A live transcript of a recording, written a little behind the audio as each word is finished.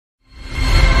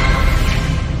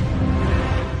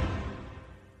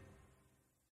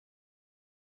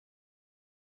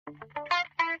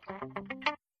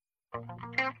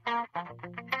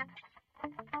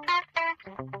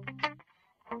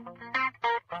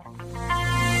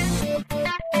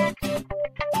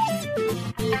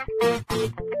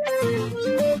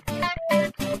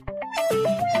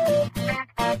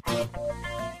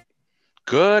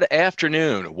Good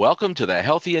afternoon. Welcome to the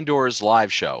Healthy Indoors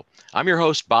live show. I'm your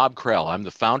host, Bob Krell. I'm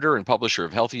the founder and publisher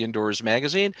of Healthy Indoors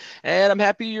magazine, and I'm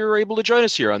happy you're able to join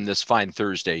us here on this fine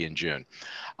Thursday in June.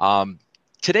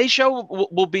 Today's show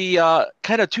will be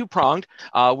kind of two-pronged.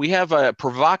 We have a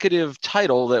provocative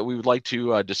title that we would like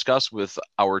to discuss with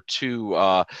our two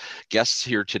guests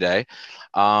here today.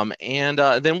 And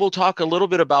then we'll talk a little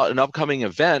bit about an upcoming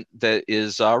event that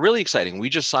is really exciting. We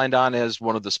just signed on as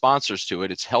one of the sponsors to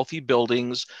it. It's Healthy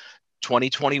Buildings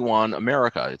 2021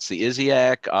 America. It's the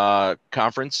ISIAC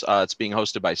conference. It's being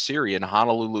hosted by CIRI in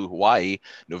Honolulu, Hawaii,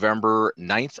 November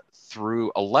 9th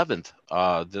through 11th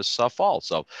this fall.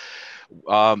 So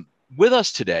with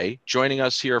us today, joining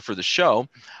us here for the show,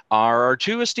 are our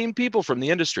two esteemed people from the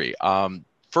industry.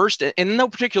 First, in no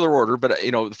particular order, but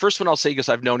the first one I'll say because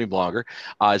I've known him longer,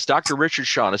 is Dr. Richard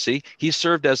Shaughnessy. He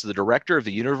served as the director of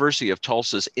the University of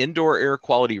Tulsa's Indoor Air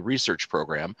Quality Research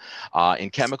Program in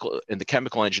the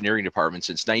Chemical Engineering Department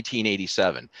since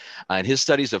 1987. And his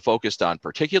studies have focused on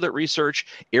particulate research,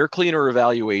 air cleaner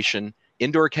evaluation,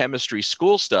 indoor chemistry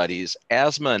school studies,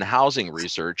 asthma and housing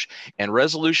research, and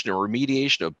resolution and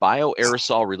remediation of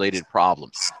bioaerosol-related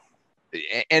problems,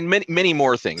 and many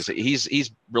more things.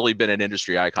 He's really been an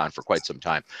industry icon for quite some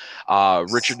time.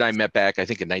 Richard and I met back, I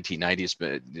think, in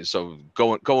 1990s, so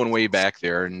going way back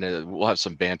there, and we'll have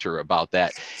some banter about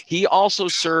that. He also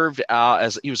served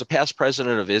as he was a past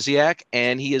president of ISIAC,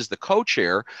 and he is the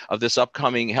co-chair of this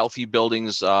upcoming Healthy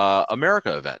Buildings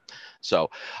America event.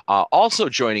 So also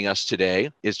joining us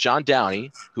today is John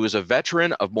Downey, who is a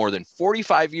veteran of more than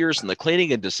 45 years in the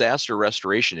cleaning and disaster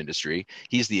restoration industry.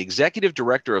 He's the executive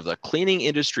director of the Cleaning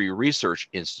Industry Research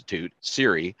Institute,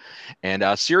 CIRI, and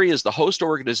CIRI is the host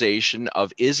organization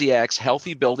of ISIAC's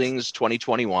Healthy Buildings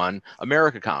 2021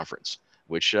 America Conference,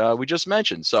 which we just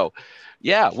mentioned. So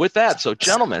yeah, with that, so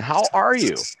gentlemen, how are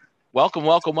you? Welcome,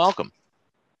 welcome, welcome.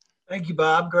 Thank you,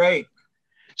 Bob. Great.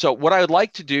 So what I would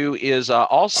like to do is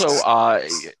also,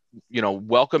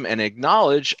 welcome and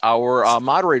acknowledge our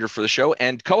moderator for the show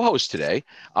and co-host today,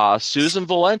 Susan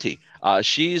Valenti.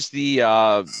 She's the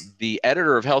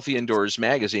editor of Healthy Indoors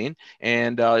magazine,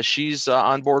 and she's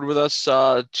on board with us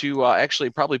to actually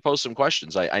probably pose some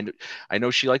questions. I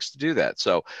know she likes to do that.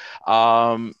 So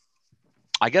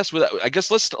I guess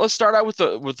let's start out with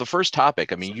the first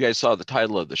topic. I mean, you guys saw the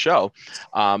title of the show.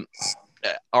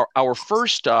 Our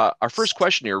first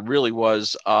question here really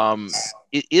was,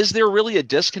 is there really a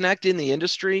disconnect in the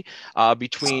industry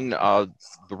between the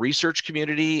research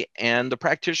community and the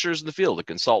practitioners in the field, the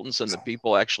consultants and the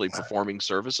people actually performing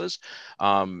services?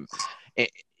 And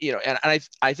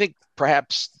I think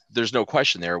perhaps there's no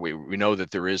question there. We know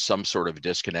that there is some sort of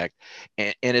disconnect,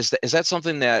 and is that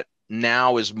something that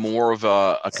now is more of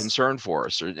a concern for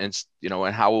us, and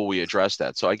how will we address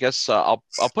that? So I guess I'll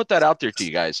put that out there to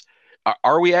you guys.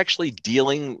 Are we actually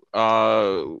dealing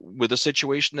with a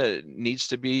situation that needs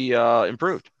to be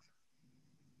improved?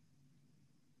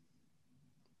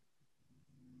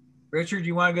 Richard,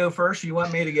 you want to go first? Or you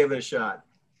want me to give it a shot?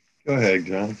 Go ahead,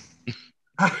 John.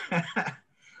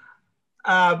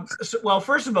 Well,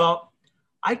 first of all,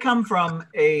 I come from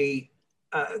a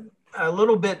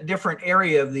little bit different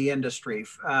area of the industry,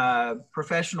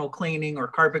 professional cleaning or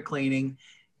carpet cleaning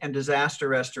and disaster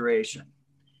restoration.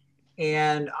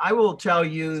 And I will tell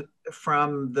you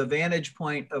from the vantage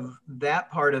point of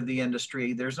that part of the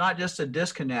industry, there's not just a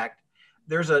disconnect,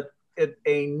 there's a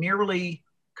nearly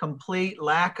complete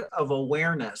lack of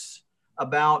awareness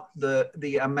about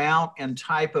the amount and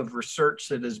type of research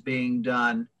that is being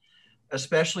done,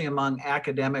 especially among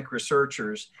academic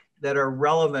researchers, that are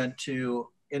relevant to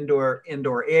indoor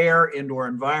air, indoor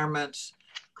environments,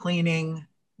 cleaning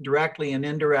directly and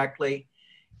indirectly.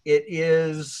 It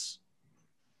is,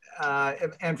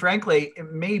 and frankly,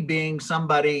 me being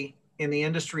somebody in the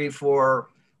industry for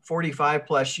 45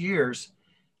 plus years,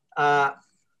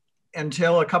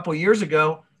 until a couple years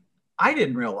ago, I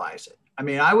didn't realize it. I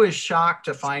mean, I was shocked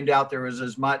to find out there was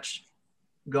as much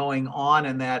going on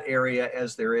in that area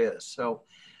as there is. So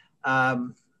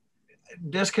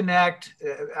disconnect,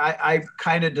 I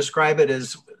kind of describe it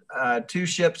as two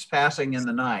ships passing in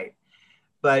the night.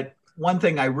 But one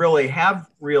thing I really have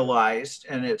realized,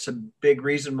 and it's a big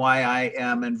reason why I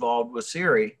am involved with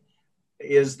CIRI,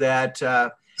 is that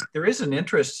there is an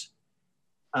interest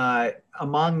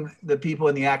among the people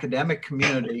in the academic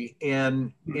community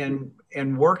in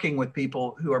working with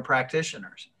people who are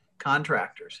practitioners,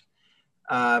 contractors.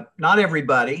 Not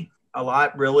everybody, a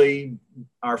lot really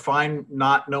are fine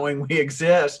not knowing we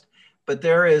exist, but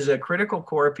there is a critical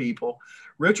core of people.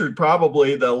 Richard,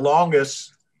 probably the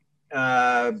longest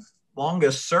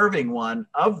serving one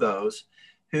of those,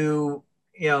 who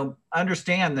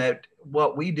understand that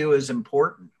what we do is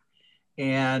important,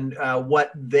 and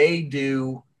what they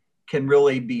do can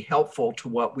really be helpful to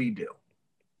what we do.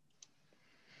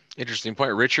 Interesting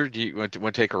point. Richard, do you want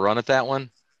to take a run at that one?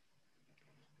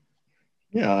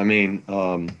 Yeah, I mean,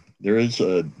 there is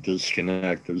a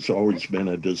disconnect. There's always been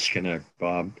a disconnect,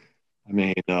 Bob. I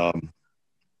mean,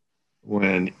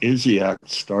 when ISIAC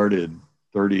started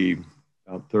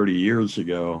about 30 years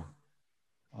ago,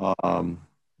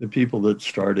 the people that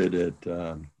started it,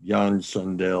 Jan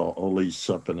Sundell, Olli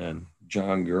Seppänen,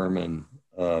 John Gurman,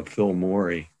 Phil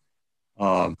Morey,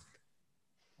 for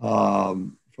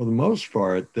the most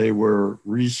part, they were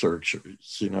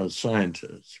researchers,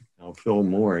 scientists. Phil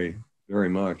Morey, very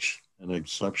much an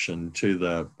exception to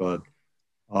that, but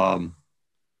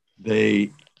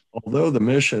although the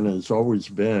mission has always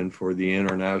been for the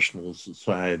International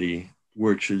Society,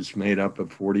 which is made up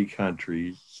of 40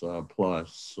 countries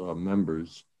plus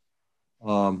members,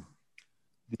 the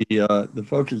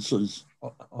focus is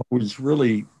always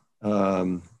really,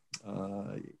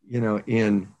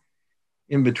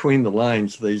 in between the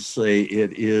lines, they say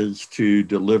it is to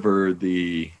deliver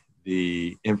the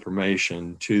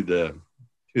information to the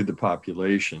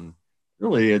population.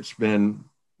 Really, it's been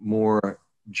more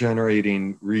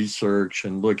generating research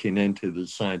and looking into the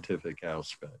scientific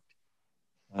aspect,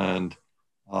 and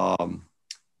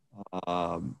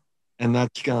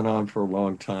that's gone on for a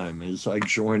long time. As I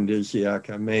joined ISIAC,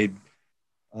 I made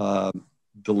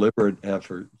deliberate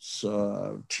efforts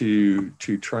to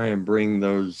try and bring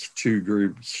those two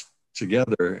groups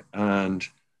together. And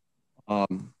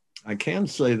I can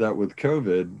say that with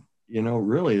COVID,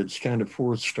 really it's kind of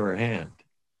forced our hand.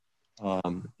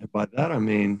 And by that, I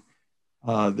mean,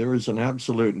 there is an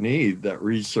absolute need that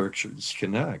researchers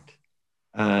connect.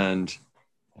 And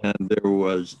there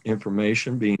was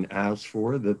information being asked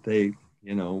for that they,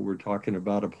 we're talking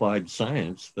about applied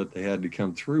science that they had to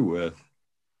come through with.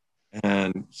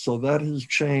 And so that has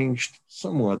changed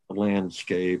somewhat the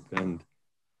landscape, and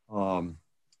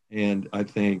I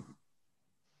think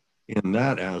in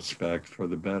that aspect for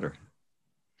the better.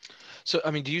 So,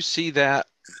 I mean, do you see that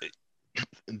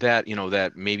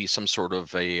that maybe some sort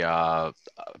of a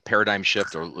paradigm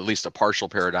shift, or at least a partial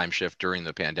paradigm shift during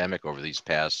the pandemic over these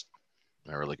past,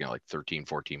 we're looking at like 13,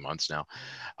 14 months now.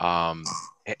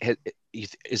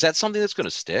 Is that something that's going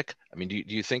to stick? I mean, do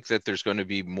you think that there's going to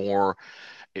be more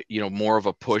of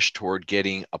a push toward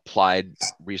getting applied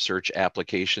research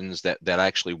applications that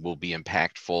actually will be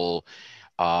impactful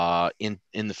in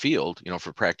the field,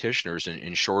 for practitioners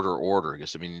in shorter order?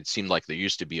 Because, I mean, it seemed like there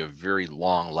used to be a very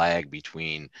long lag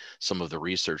between some of the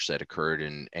research that occurred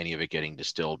and any of it getting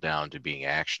distilled down to being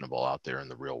actionable out there in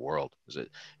the real world.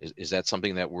 Is that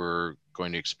something that we're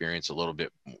going to experience a little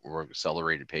bit more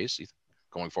accelerated pace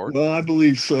going forward? Well, I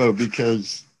believe so,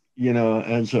 because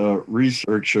as a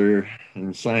researcher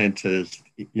and scientist,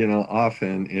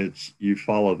 often it's you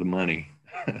follow the money,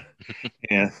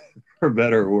 and for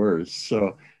better or worse.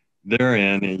 So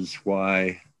therein is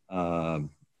why,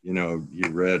 you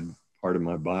read part of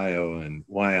my bio and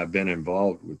why I've been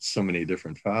involved with so many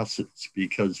different facets,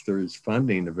 because there is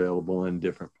funding available in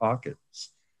different pockets,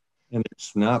 and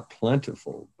it's not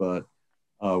plentiful. But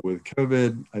with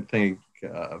COVID, I think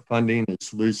funding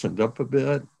is loosened up a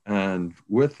bit, and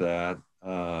with that,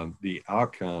 the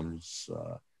outcomes,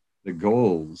 the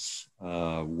goals,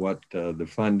 what the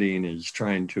funding is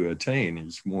trying to attain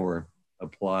is more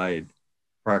applied,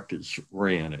 practice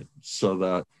oriented, so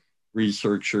that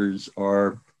researchers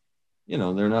are,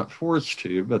 they're not forced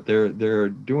to, but they're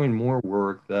doing more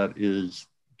work that is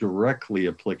directly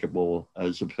applicable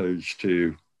as opposed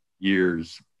to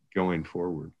years going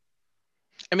forward.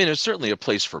 I mean, there's certainly a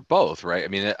place for both, right? I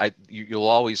mean, you'll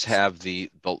always have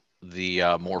the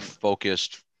more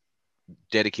focused,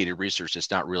 dedicated research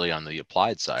that's not really on the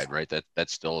applied side, right?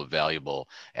 That's still a valuable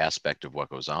aspect of what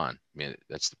goes on. I mean,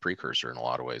 that's the precursor in a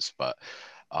lot of ways. But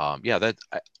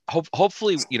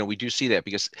hopefully, we do see that,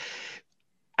 because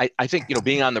I think,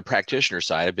 being on the practitioner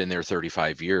side, I've been there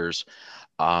 35 years.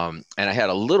 And I had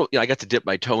a little, I got to dip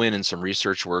my toe in some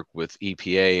research work with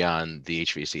EPA on the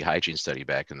HVAC hygiene study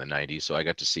back in the 90s. So I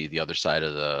got to see the other side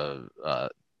of the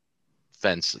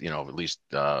fence, at least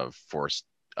for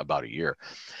about a year.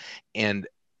 And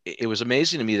it was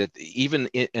amazing to me that even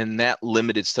in that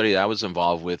limited study that I was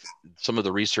involved with, some of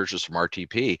the researchers from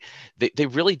RTP, they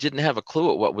really didn't have a clue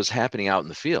at what was happening out in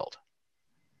the field.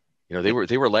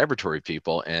 they were laboratory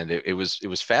people, and it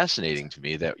was fascinating to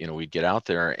me that we'd get out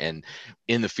there and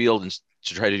in the field and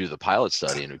to try to do the pilot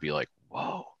study, and it'd be like,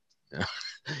 whoa,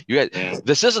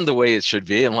 this isn't the way it should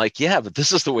be. I'm like, yeah, but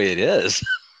this is the way it is.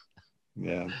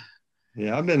 Yeah.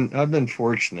 Yeah, I've been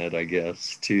fortunate, I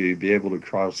guess, to be able to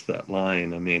cross that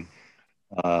line. I mean,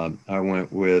 I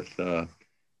went with a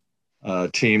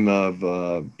team of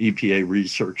EPA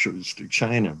researchers to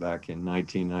China back in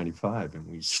 1995, and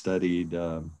we studied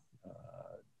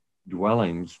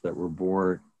dwellings that were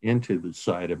bored into the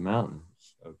side of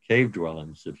mountains, cave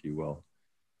dwellings, if you will,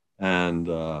 and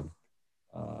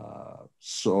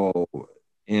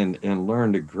and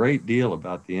learned a great deal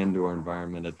about the indoor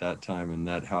environment at that time, and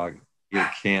that how it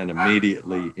can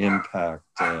immediately impact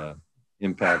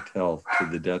health to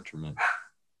the detriment.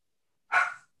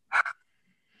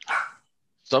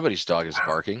 Somebody's dog is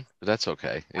barking, but that's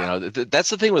okay. That's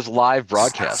the thing with live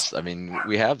broadcasts. I mean,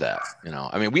 we have that.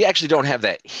 I mean, we actually don't have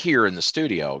that here in the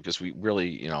studio because we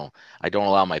really, I don't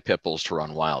allow my pit bulls to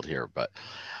run wild here. But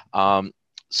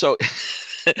so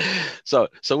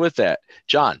so with that,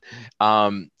 John,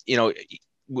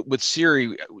 with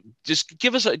CIRI, just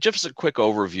give us a quick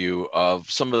overview of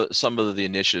some of the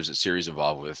initiatives that CIRI is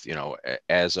involved with,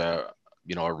 as a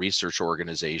research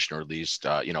organization, or at least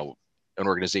an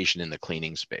organization in the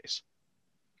cleaning space.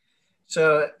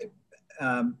 So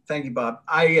thank you, Bob.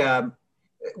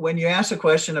 When you ask a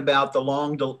question about the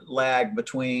long lag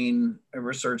between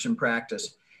research and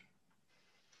practice,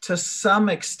 to some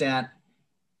extent,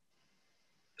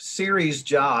 CIRI's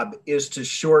job is to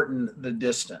shorten the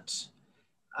distance.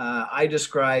 I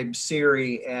describe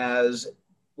CIRI as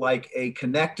like a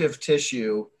connective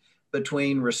tissue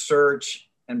between research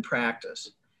and practice.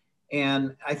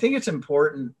 And I think it's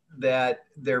important that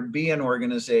there be an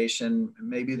organization,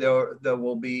 maybe there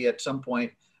will be at some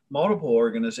point multiple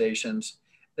organizations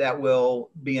that will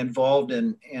be involved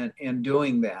in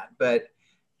doing that. But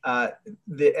as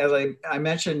I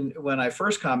mentioned when I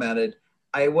first commented,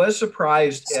 I was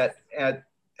surprised at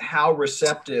how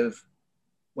receptive,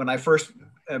 when I first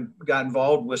got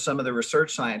involved with some of the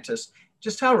research scientists,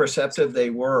 just how receptive they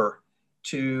were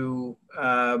to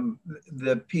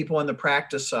the people on the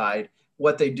practice side,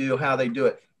 what they do, how they do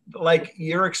it. Like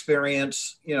your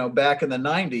experience, back in the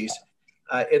 90s,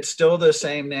 it's still the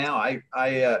same now.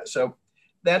 So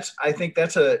I think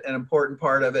that's an important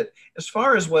part of it. As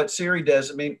far as what CIRI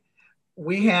does, I mean,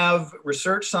 we have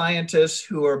research scientists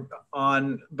who are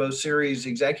on both CIRI's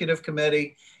executive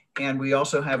committee, and we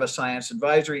also have a science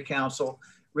advisory council.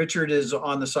 Richard is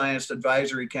on the science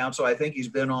advisory council. I think he's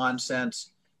been on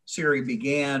since CIRI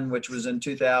began, which was in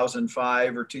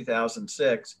 2005 or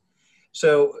 2006.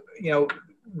 So,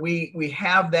 we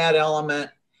have that element,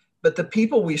 but the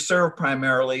people we serve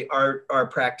primarily are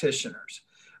practitioners,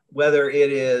 whether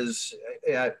it is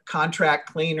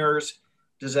contract cleaners,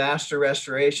 disaster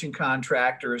restoration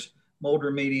contractors, mold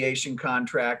remediation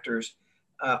contractors.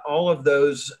 All of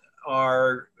those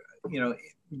are,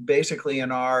 basically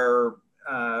in our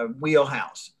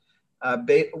wheelhouse.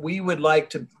 We would like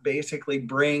to basically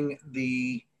bring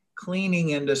the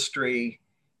cleaning industry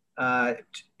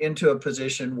into a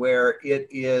position where it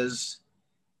is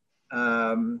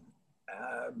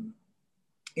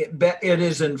it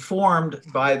is informed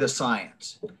by the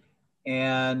science.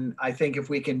 And I think if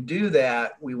we can do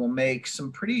that, we will make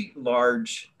some pretty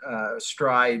large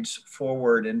strides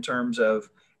forward in terms of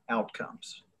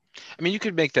outcomes. I mean, you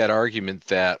could make that argument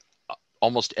that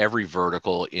almost every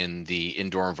vertical in the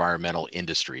indoor environmental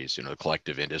industries, the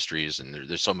collective industries, and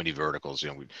there's so many verticals, we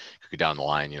could go down the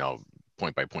line,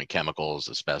 point by point, chemicals,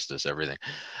 asbestos, everything.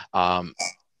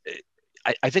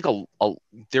 I think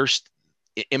there's,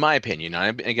 in my opinion,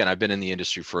 again, I've been in the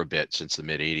industry for a bit, since the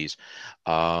mid 80s.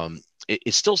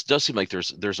 It still does seem like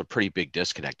there's a pretty big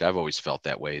disconnect. I've always felt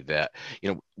that way, that,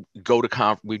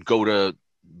 we'd go to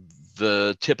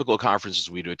the typical conferences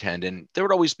we'd attend, and there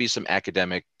would always be some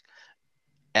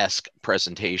academic-esque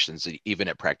presentations, even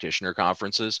at practitioner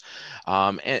conferences.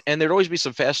 And there'd always be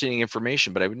some fascinating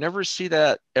information, but I would never see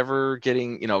that ever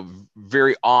getting,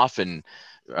 very often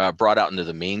brought out into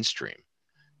the mainstream.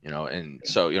 And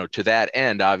so, to that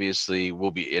end, obviously,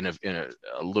 we'll be in a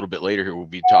little bit later here, we'll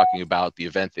be talking about the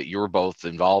event that you're both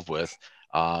involved with,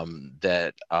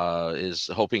 that is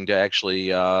hoping to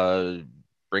actually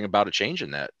bring about a change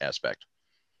in that aspect.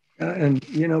 And,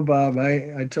 Bob,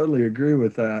 I totally agree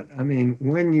with that. I mean,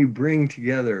 when you bring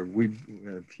together,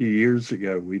 a few years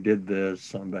ago, we did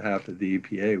this on behalf of the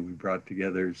EPA. We brought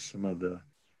together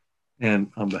and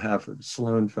on behalf of the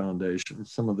Sloan Foundation,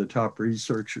 some of the top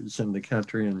researchers in the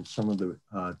country and some of the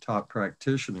top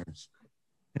practitioners.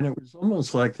 And it was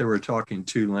almost like they were talking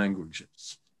two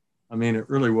languages. I mean, it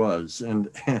really was. And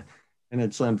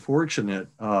it's unfortunate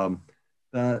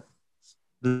that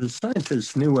the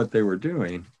scientists knew what they were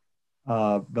doing,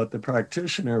 but the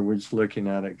practitioner was looking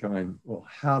at it going, well,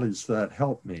 how does that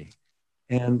help me?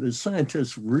 And the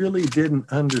scientists really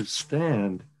didn't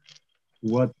understand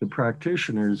what the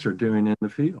practitioners are doing in the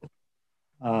field.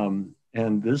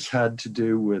 And this had to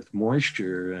do with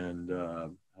moisture and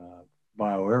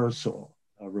bioaerosol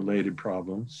related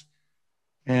problems.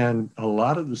 And a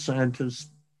lot of the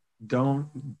scientists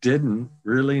didn't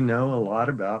really know a lot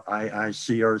about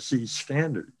IICRC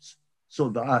standards. So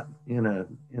that, in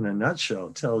a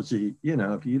nutshell, tells you,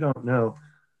 if you don't know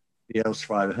the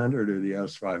S500 or the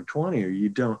S520, or you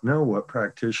don't know what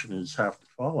practitioners have to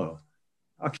follow,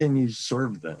 how can you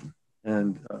serve them?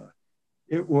 And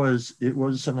it was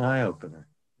an eye opener.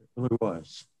 It really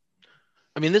was.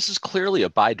 I mean, this is clearly a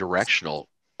bidirectional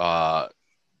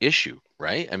issue,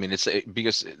 right? I mean, it's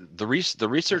because the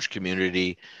research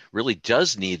community really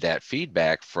does need that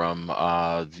feedback from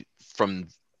the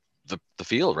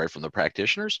field, right? From the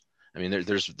practitioners. I mean,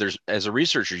 there's as a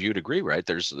researcher, you'd agree, right?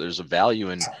 There's a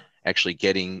value in actually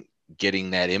getting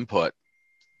that input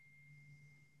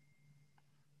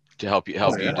to help you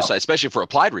decide, especially for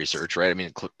applied research, right? I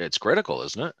mean, it's critical,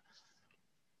 isn't it?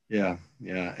 Yeah.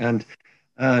 And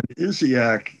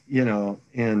ISIAC,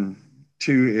 and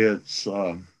to its,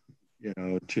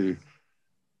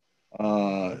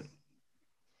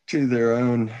 to their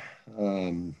own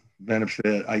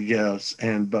benefit, I guess,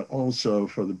 but also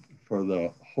for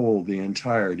the whole, the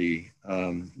entirety,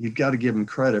 you've got to give them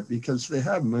credit because they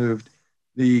have moved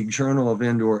the Journal of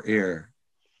Indoor Air.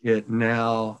 It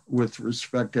now, with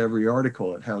respect to every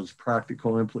article, it has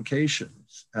practical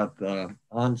implications at the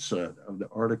onset of the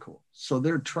article. So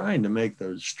they're trying to make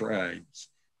those strides,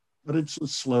 but it's a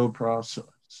slow process.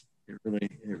 It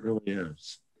really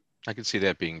is. I can see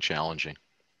that being challenging.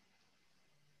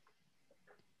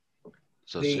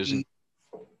 So Susan,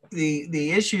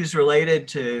 the issues related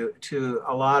to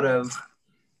a lot of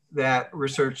that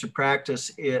research to practice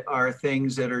are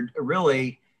things that are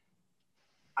really,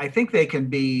 I think they can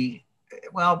be,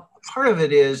 well, part of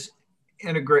it is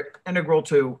integral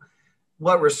to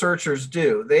what researchers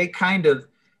do. They kind of,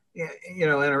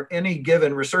 in any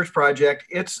given research project,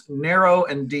 it's narrow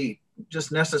and deep.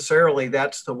 Just necessarily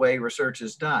that's the way research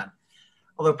is done.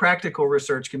 Although practical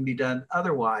research can be done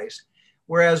otherwise.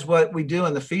 Whereas what we do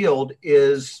in the field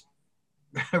is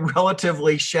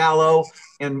relatively shallow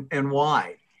and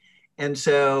wide. And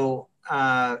so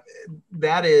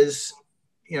that is,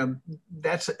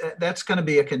 that's going to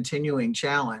be a continuing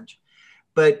challenge.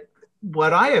 But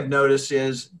what I have noticed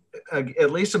is,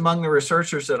 at least among the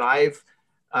researchers that I've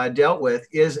dealt with,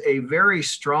 is a very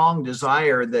strong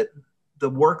desire that the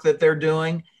work that they're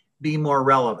doing be more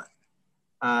relevant.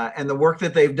 And the work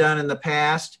that they've done in the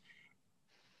past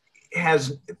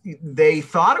they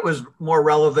thought it was more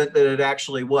relevant than it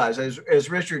actually was. As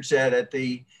Richard said at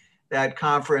that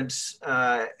conference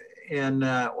in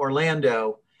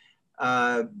Orlando,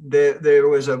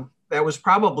 that was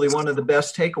probably one of the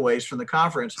best takeaways from the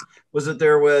conference, was that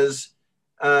there was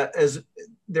a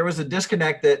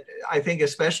disconnect that I think,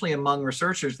 especially among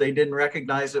researchers, they didn't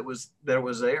recognize that it was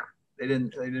there. They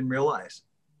didn't realize.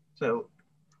 So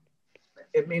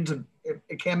it means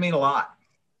it can mean a lot.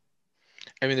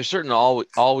 I mean, there's certainly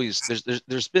always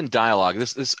there's been dialogue.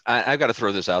 I've got to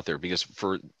throw this out there because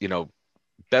for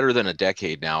better than a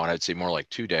decade now, and I'd say more like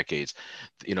 2 decades,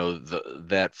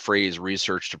 that phrase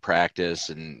 "research to practice"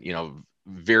 and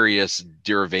various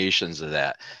derivations of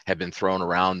that have been thrown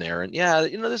around there. And yeah,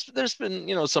 there's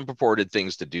been some purported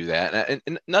things to do that,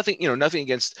 and nothing nothing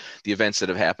against the events that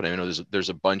have happened. I know there's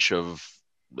a bunch of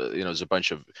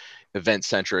event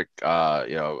centric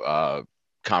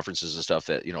conferences and stuff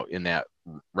that in that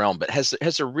realm. But has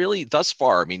there really thus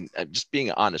far? I mean, just being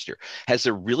honest here, has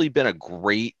there really been a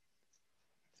great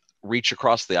reach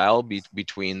across the aisle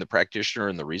between the practitioner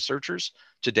and the researchers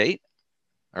to date,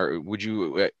 or would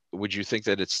you think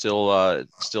that it's still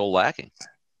lacking?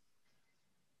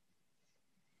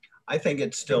 I think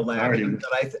it's still lacking,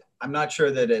 but I'm not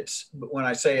sure that when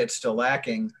I say it's still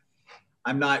lacking,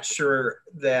 I'm not sure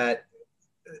that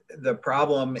the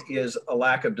problem is a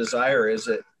lack of desire. Is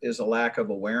a lack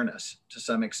of awareness to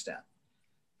some extent.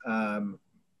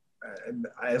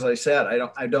 As I said,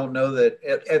 I don't know that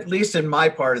at least in my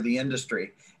part of the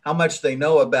industry, how much they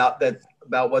know about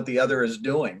what the other is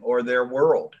doing or their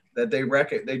world, that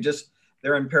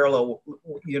they're in parallel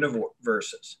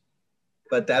universes.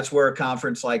 But that's where a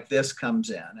conference like this comes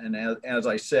in. And as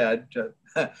I said,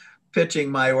 pitching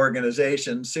my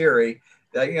organization, CIRI,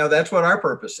 that's what our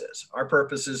purpose is. Our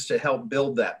purpose is to help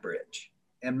build that bridge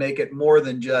and make it more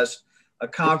than just a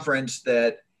conference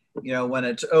that, when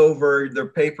it's over, there are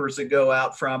papers that go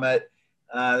out from it.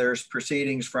 There's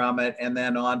proceedings from it, and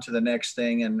then on to the next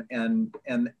thing, and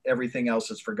everything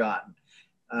else is forgotten.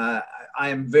 I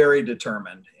am very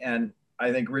determined, and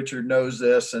I think Richard knows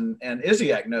this, and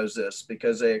ISIAC knows this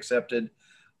because they accepted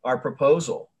our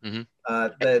proposal.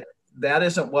 That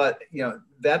isn't what,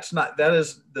 that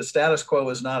is, the status quo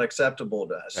is not acceptable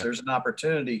to us. There's an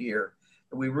opportunity here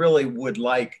that we really would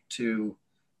like to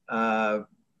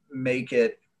make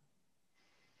it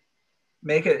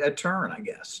a turn, I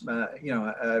guess,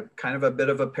 kind of a bit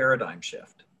of a paradigm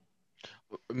shift.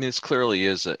 I mean, this clearly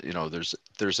is,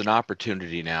 there's an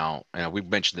opportunity now, and we've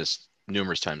mentioned this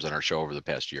numerous times on our show over the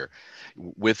past year,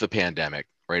 with the pandemic,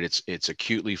 right? It's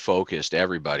acutely focused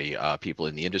everybody, people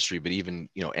in the industry, but even,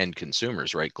 end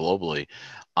consumers, right, globally,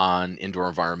 on indoor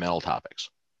environmental topics.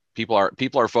 People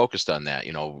are focused on that,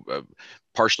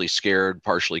 partially scared,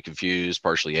 partially confused,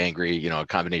 partially angry, a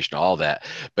combination of all that.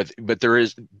 But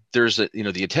there's a,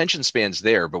 the attention span's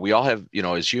there, but we all have,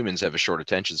 as humans, have a short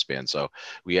attention span. So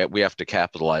we have to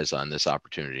capitalize on this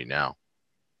opportunity now.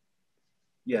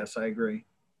 Yes, I agree.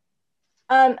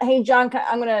 Hey, John,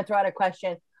 I'm going to throw out a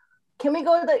question. Can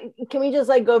we just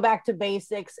go back to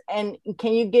basics, and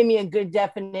can you give me a good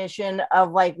definition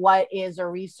of what is a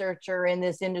researcher in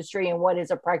this industry and what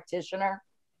is a practitioner?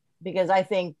 Because I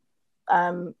think,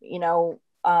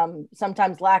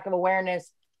 sometimes lack of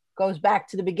awareness goes back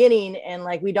to the beginning, and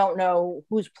we don't know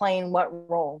who's playing what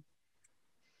role.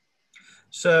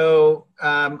 So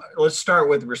let's start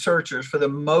with researchers. For the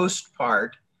most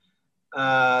part,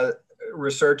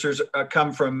 researchers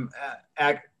come from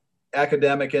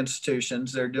academic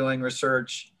institutions. They're doing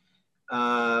research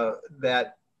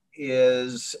that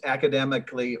is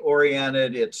academically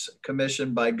oriented. It's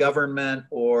commissioned by government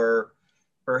or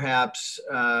perhaps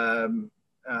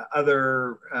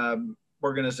other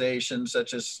organizations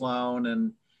such as Sloan,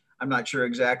 and I'm not sure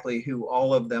exactly who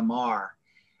all of them are.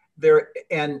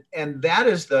 And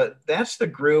that's the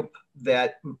group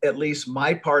that at least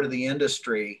my part of the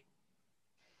industry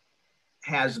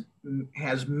has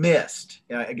missed.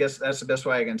 I guess that's the best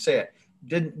way I can say it.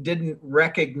 Didn't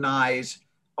recognize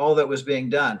all that was being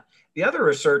done. The other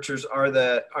researchers are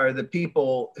the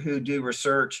people who do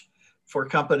research for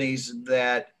companies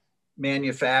that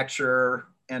manufacture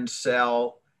and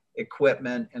sell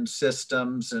equipment and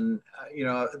systems, and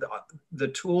the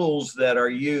tools that are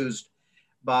used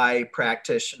by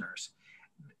practitioners.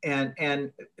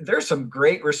 And there's some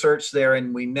great research there,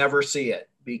 and we never see it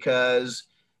because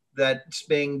that's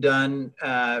being done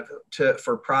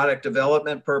for product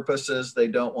development purposes. They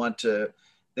don't want to.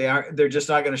 They're just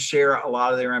not going to share a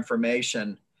lot of their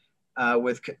information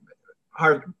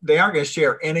they aren't going to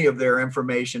share any of their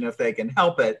information if they can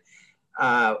help it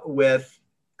with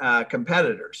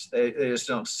competitors. They just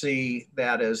don't see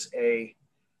that as a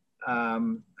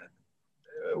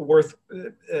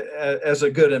as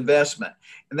a good investment.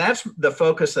 And that's the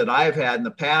focus that I've had in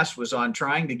the past, was on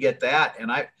trying to get that, and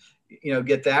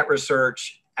get that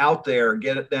research out there,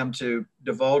 get them to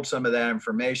divulge some of that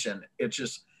information. It's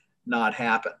just not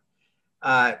happened.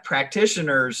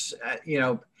 Practitioners,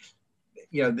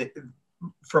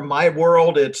 from my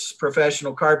world, it's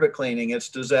professional carpet cleaning, it's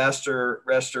disaster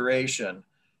restoration,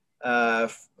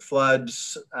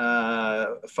 floods,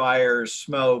 fires,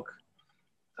 smoke,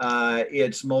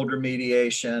 it's mold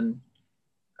remediation.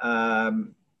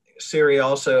 CIRI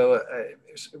also,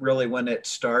 really when it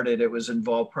started, it was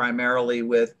involved primarily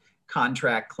with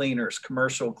contract cleaners,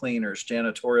 commercial cleaners,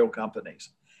 janitorial companies.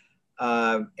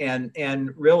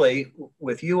 And really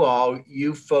with you all,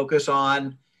 you focus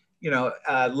on,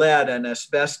 lead and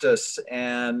asbestos,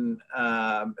 and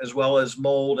as well as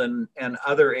mold and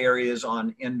other areas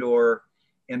on indoor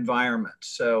environments.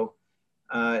 So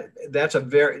that's a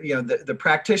very, the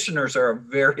practitioners are a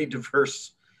very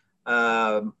diverse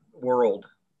world.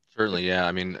 Certainly, yeah.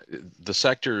 I mean, the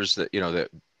sectors that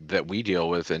that we deal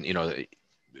with, and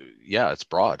yeah, it's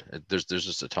broad. There's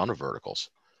just a ton of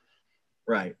verticals.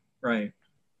 Right.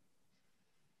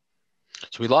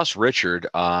 So we lost Richard,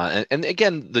 and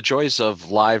again, the joys of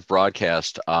live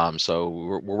broadcast. So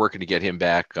we're working to get him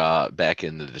back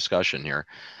in the discussion here.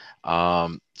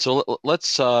 So let's,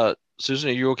 Susan,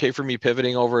 are you okay for me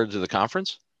pivoting over to the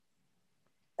conference?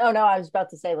 Oh no, I was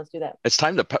about to say, let's do that. It's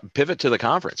time to pivot to the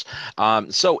conference.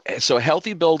 So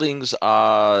Healthy Buildings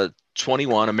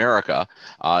 21 America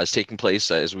is taking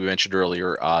place, as we mentioned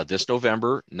earlier, this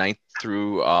November 9th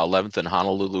through 11th in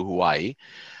Honolulu, Hawaii,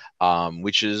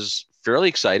 which is fairly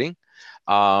exciting.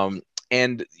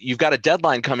 And you've got a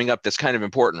deadline coming up that's kind of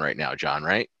important right now, John,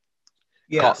 right?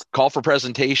 Yes. Call for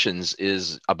presentations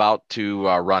is about to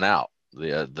run out,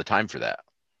 the time for that.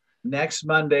 next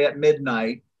Monday at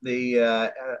midnight,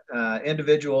 the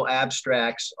individual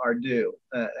abstracts are due.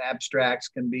 Abstracts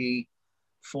can be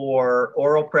for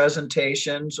oral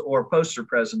presentations or poster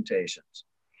presentations.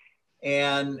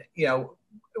 And,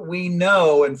 we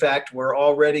know, in fact, we're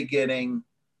already getting,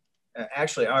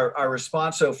 actually our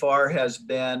response so far has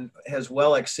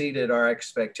well exceeded our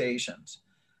expectations.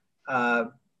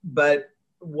 But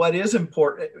what is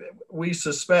important, we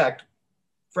suspect,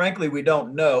 frankly, we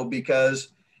don't know because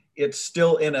it's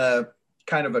still in a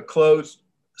kind of a closed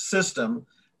system.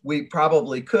 We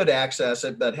probably could access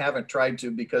it, but haven't tried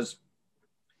to because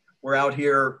we're out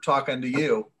here talking to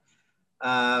you.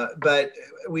 But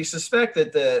we suspect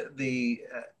that the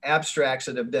abstracts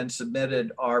that have been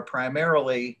submitted are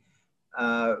primarily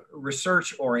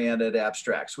research-oriented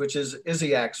abstracts, which is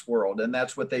ISIAC's world, and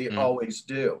that's what they always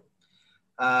do.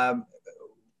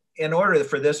 In order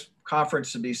for this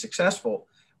conference to be successful,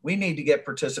 we need to get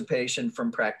participation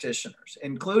from practitioners,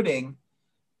 including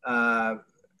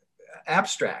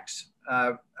abstracts,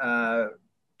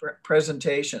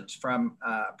 presentations from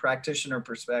practitioner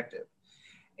perspective.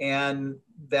 And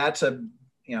that's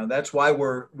why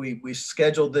we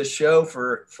scheduled this show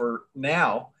for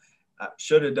now.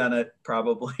 Should have done it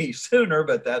probably sooner,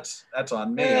 but that's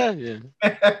on me. Yeah.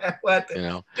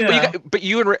 But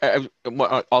you and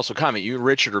also comment. You and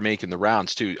Richard are making the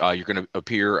rounds too. You're going to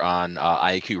appear on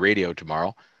IAQ Radio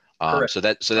tomorrow. So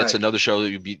that's right. Another show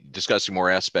that you'll be discussing more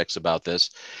aspects about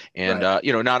this, and right.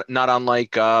 Not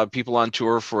unlike people on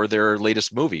tour for their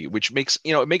latest movie, which makes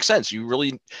it makes sense. You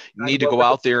really need to go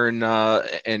out there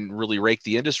and really rake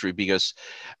the industry because,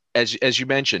 as you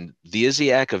mentioned, the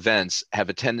ISIAC events have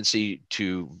a tendency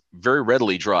to very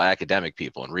readily draw academic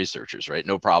people and researchers, right?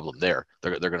 No problem there.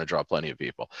 They're going to draw plenty of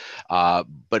people,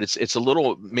 but it's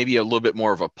maybe a little bit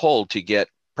more of a pull to get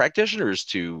practitioners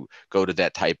to go to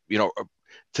that type,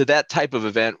 to that type of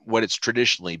event, what it's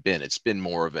traditionally been. It's been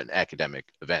more of an academic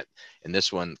event. And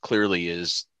this one clearly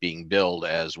is being billed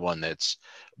as one that's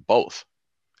both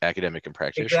academic and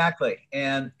practitioner. Exactly.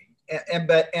 And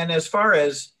as far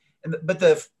as, but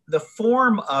the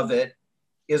form of it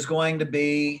is going to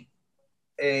be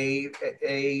a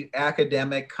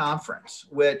academic conference,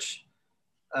 which,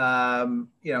 probably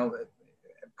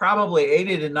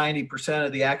 80 to 90%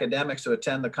 of the academics who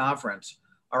attend the conference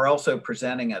are also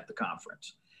presenting at the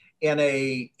conference. In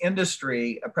a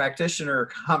practitioner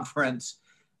conference,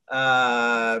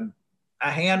 a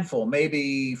handful,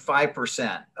 maybe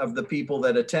 5% of the people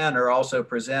that attend are also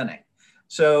presenting.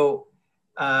 So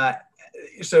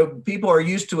people are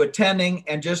used to attending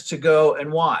and just to go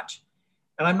and watch.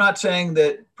 And I'm not saying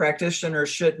that practitioners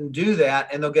shouldn't do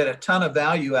that, and they'll get a ton of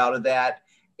value out of that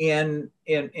in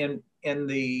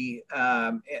the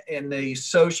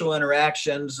social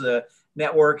interactions, the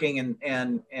networking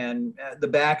and the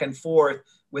back and forth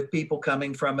with people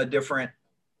coming from a different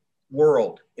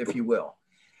world, if you will.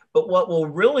 But what will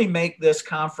really make this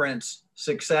conference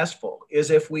successful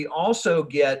is if we also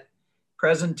get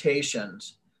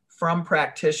presentations from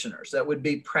practitioners. That would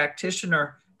be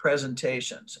practitioner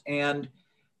presentations. And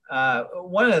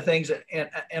one of the things,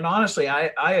 and honestly,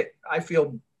 I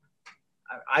feel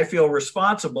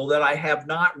responsible that I have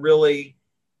not really,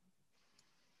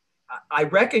 I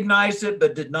recognized it,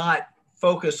 but did not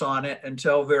focus on it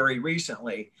until very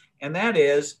recently. And that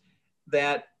is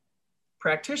that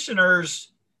practitioners,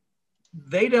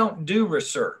 they don't do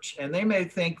research. And they may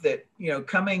think that,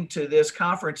 coming to this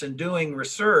conference and doing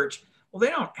research, well, they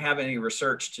don't have any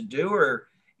research to do, or,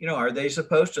 are they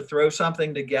supposed to throw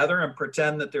something together and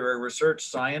pretend that they're a research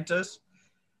scientist?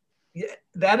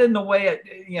 That in the way,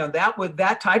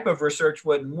 that type of research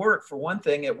wouldn't work. For one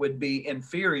thing, it would be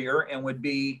inferior and would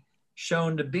be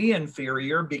shown to be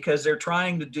inferior because they're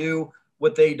trying to do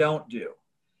what they don't do.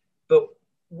 But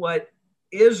what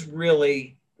is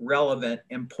really relevant,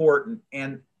 important,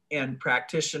 and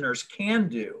practitioners can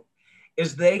do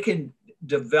is they can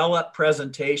develop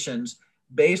presentations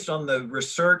based on the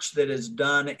research that is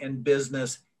done in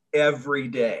business every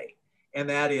day. And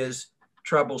that is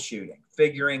troubleshooting,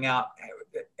 figuring out,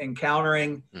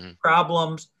 encountering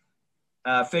problems,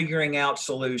 figuring out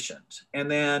solutions. And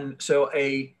then, so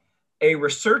a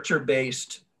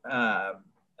researcher-based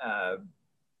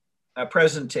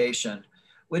presentation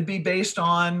would be based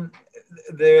on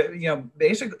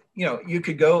basic, you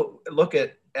could go look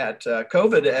at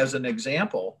COVID as an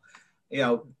example.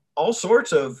 All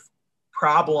sorts of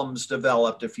problems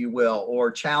developed, if you will, or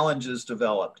challenges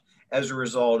developed as a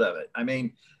result of it. I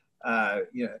mean,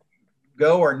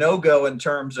 go or no go in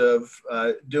terms of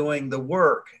doing the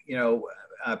work,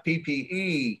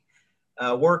 PPE,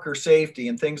 worker safety,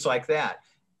 and things like that.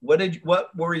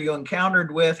 What were you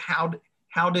encountered with? How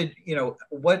how did,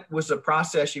 what was the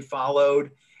process you followed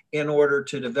in order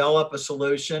to develop a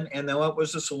solution? And then what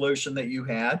was the solution that you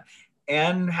had?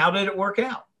 And how did it work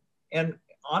out? And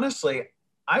honestly,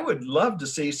 I would love to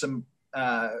see some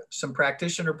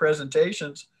practitioner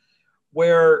presentations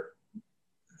where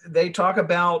they talk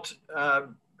about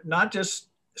not just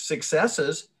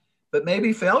successes, but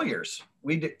maybe failures.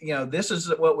 This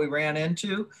is what we ran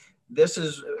into. This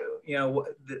is,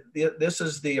 this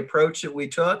is the approach that we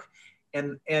took,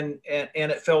 and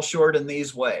it fell short in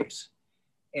these ways.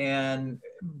 And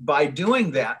by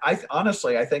doing that, I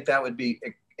think that would be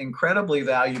incredibly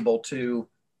valuable to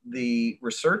the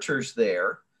researchers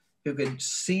there who could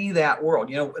see that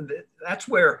world. That's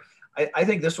where I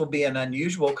think this will be an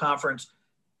unusual conference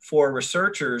for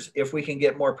researchers if we can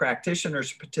get more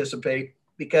practitioners to participate,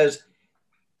 because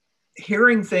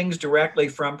hearing things directly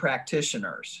from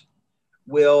practitioners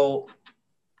will,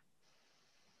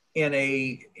 in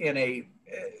a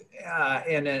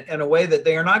way that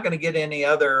they are not going to get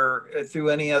through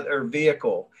any other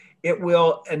vehicle, it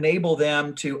will enable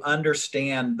them to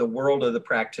understand the world of the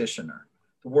practitioner,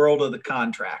 the world of the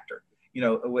contractor,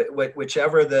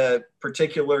 whichever the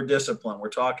particular discipline. We're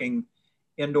talking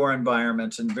indoor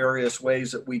environments and various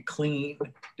ways that we clean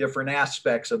different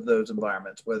aspects of those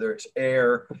environments, whether it's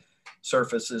air,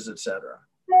 surfaces, etc.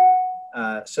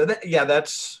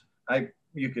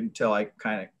 You can tell I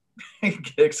kind of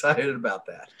get excited about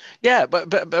that. Yeah,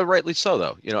 but rightly so,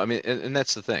 though. And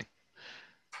that's the thing.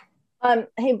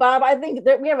 Hey, Bob, I think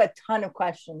that we have a ton of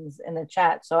questions in the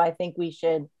chat, so I think we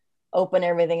should open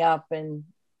everything up. And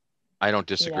I don't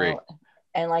disagree.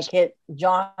 And hit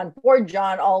poor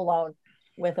John all alone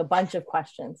with a bunch of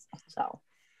questions. So,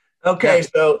 okay,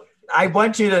 so I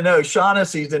want you to know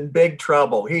Shaughnessy's in big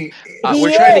trouble. We're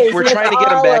trying to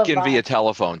get him back in via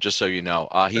telephone, just so you know.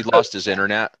 He lost his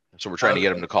internet, so we're trying to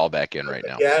get him to call back in right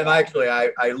now. Yeah, and actually,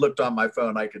 I looked on my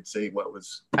phone. I could see what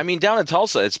was. Down in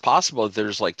Tulsa, it's possible that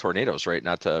there's tornadoes, right?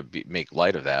 Not to make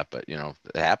light of that, but it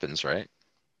happens, right?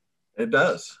 It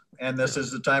does, and this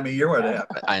is the time of year where it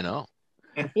happens. I know.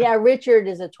 Yeah, Richard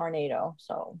is a tornado,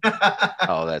 so.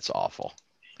 Oh, that's awful.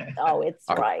 Oh, it's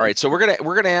right. All right, so we're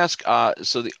gonna ask.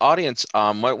 So the audience,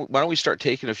 why don't we start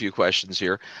taking a few questions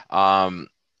here? Susan,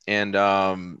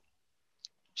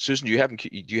 do you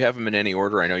have them in any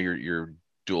order? I know you're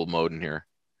dual mode in here.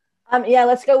 Yeah,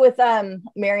 let's go with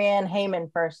Marianne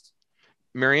Heyman first.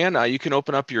 Marianne, you can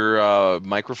open up your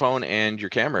microphone and your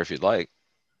camera if you'd like,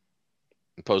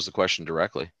 and pose the question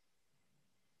directly.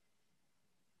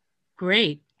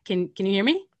 Great. Can you hear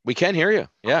me? We can hear you.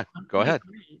 Yeah, go ahead.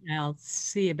 I'll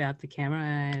see about the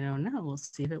camera. I don't know. We'll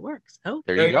see if it works. Oh,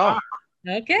 there you go.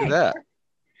 Okay. Look at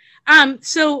that.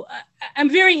 So I'm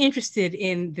very interested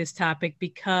in this topic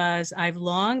because I've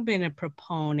long been a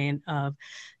proponent of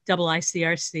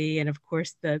IICRC and, of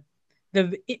course, the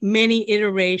many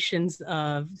iterations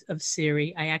of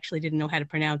CIRI. I actually didn't know how to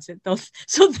pronounce it, though.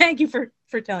 So thank you for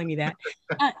telling me that.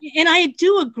 And I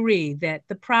do agree that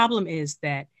the problem is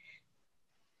that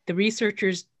the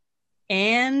researchers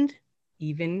and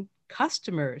even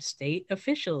customers, state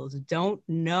officials, don't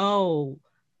know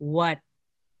what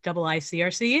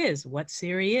IICRC is, what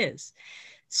CIRI is.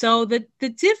 So the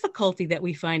difficulty that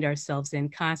we find ourselves in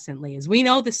constantly is we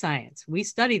know the science, we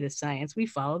study the science, we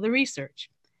follow the research.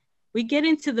 We get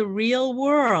into the real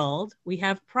world, we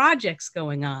have projects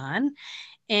going on,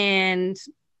 and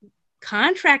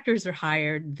contractors are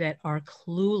hired that are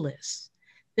clueless.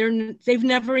 They've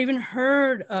never even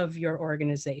heard of your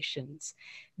organizations.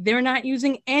 They're not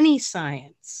using any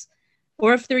science.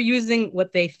 Or if they're using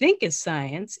what they think is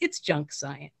science, it's junk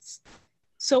science.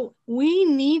 So we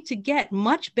need to get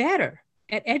much better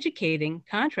at educating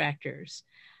contractors.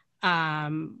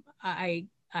 I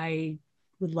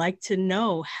would like to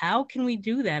know, how can we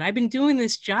do that? I've been doing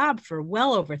this job for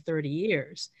well over 30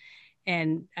 years.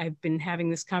 And I've been having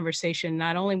this conversation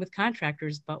not only with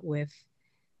contractors, but with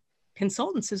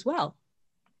consultants as well.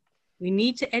 We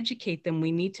need to educate them.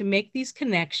 We need to make these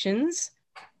connections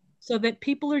so that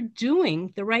people are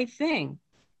doing the right thing.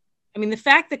 I mean, the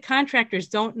fact that contractors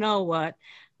don't know what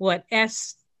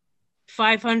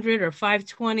S500 or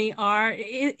 520 are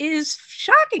is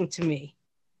shocking to me.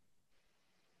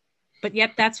 But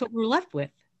yet that's what we're left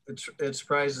with. It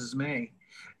surprises me.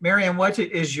 Marianne, what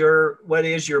is your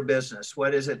business?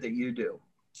 What is it that you do?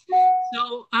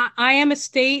 So I am a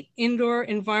state indoor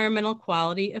environmental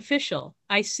quality official.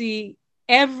 I see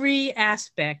every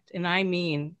aspect, and I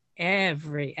mean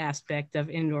every aspect of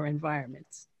indoor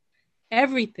environments.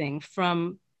 Everything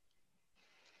from,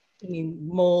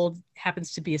 mold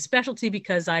happens to be a specialty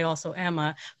because I also am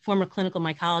a former clinical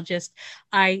mycologist.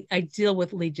 I deal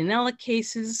with Legionella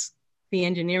cases the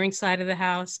engineering side of the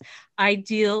house. I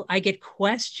get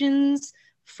questions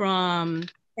from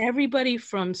everybody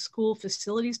from school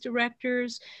facilities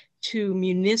directors to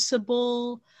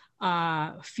municipal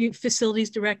facilities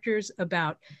directors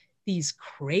about these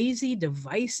crazy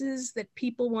devices that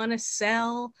people want to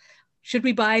sell. Should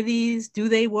we buy these? Do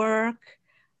they work?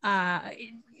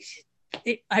 It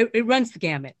runs the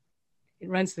gamut. It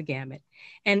runs the gamut.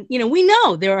 And, we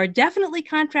know there are definitely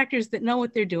contractors that know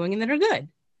what they're doing and that are good.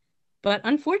 But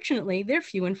unfortunately, they're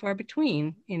few and far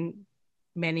between in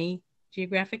many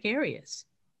geographic areas.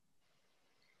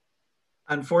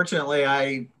 Unfortunately,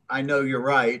 I know you're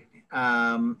right.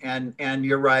 And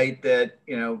you're right that,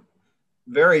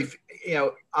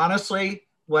 honestly,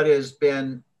 what has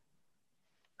been,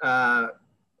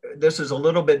 this is a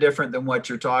little bit different than what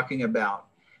you're talking about.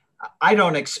 I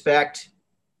don't expect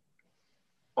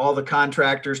all the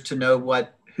contractors to know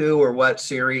who or what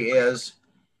Siri is.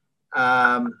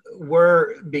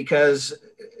 Because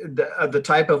of the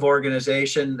type of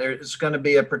organization, there's going to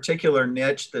be a particular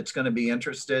niche that's going to be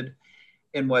interested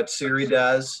in what Siri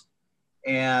does.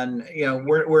 And,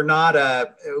 we're not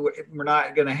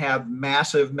going to have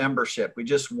massive membership. We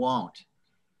just won't.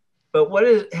 But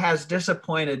what has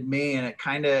disappointed me, and it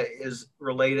kind of is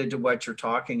related to what you're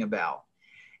talking about,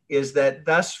 is that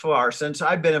thus far, since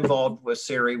I've been involved with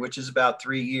Siri, which is about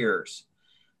 3 years,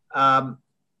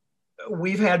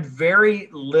 we've had very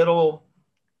little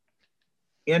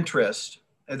interest.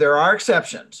 There are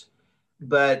exceptions,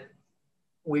 but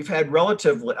we've had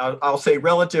relatively, I'll say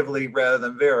relatively rather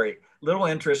than very, little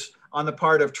interest on the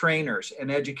part of trainers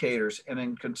and educators and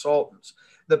in consultants.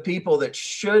 The people that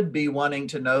should be wanting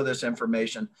to know this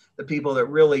information, the people that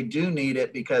really do need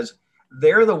it, because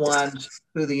they're the ones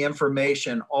who the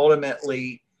information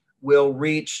ultimately will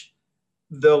reach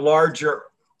the larger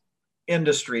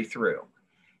industry through.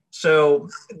 So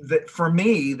for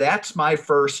me, that's my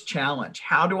first challenge.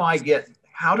 How do I get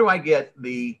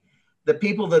the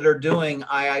people that are doing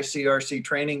IICRC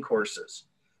training courses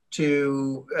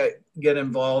to get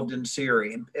involved in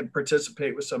Siri and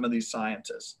participate with some of these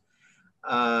scientists?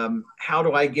 How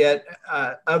do I get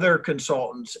other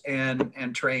consultants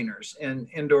and trainers and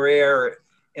indoor air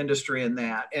industry in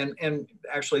that? And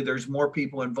actually there's more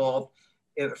people involved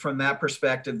from that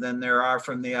perspective than there are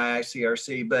from the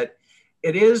IICRC. But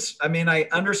it is, I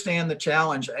understand the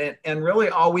challenge, and really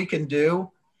all we can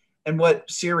do, and what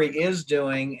Siri is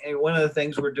doing, and one of the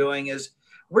things we're doing is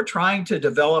we're trying to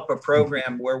develop a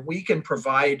program where we can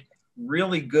provide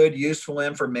really good, useful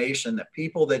information that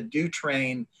people that do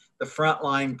train the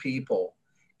frontline people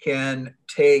can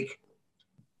take.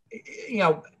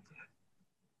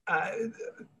 The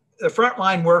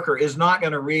frontline worker is not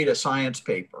going to read a science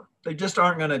paper. They just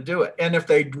aren't going to do it. And if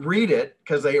they read it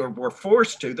because they were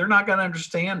forced to, they're not going to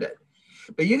understand it.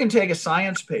 But you can take a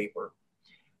science paper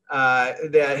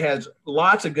that has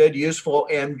lots of good, useful,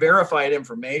 and verified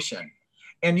information,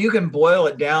 and you can boil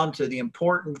it down to the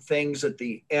important things that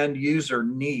the end user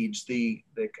needs, the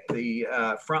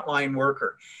frontline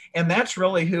worker. And that's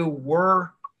really who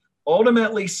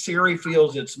ultimately Siri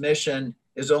feels its mission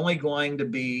is only going to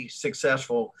be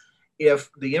successful if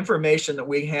the information that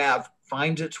we have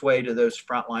finds its way to those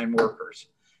frontline workers.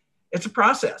 It's a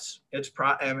process.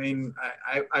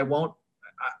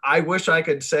 I wish I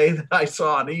could say that I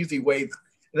saw an easy way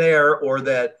there, or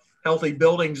that Healthy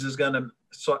Buildings is going to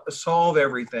solve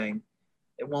everything.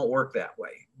 It won't work that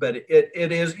way. But it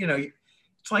is,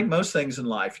 it's like most things in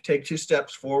life. You take 2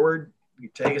 steps forward, you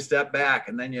take a step back,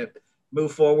 and then you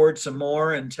move forward some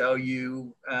more until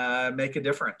you make a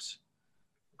difference.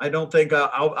 I don't think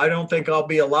I'll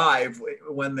be alive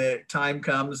when the time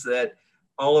comes that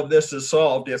all of this is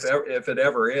solved, if it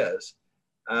ever is.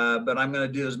 But I'm going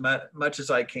to do as much as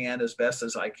I can, as best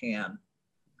as I can,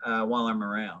 while I'm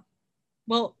around.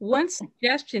 Well, one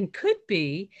suggestion could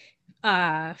be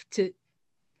to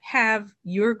have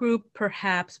your group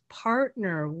perhaps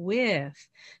partner with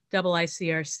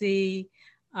IICRC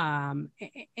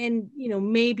and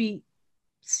maybe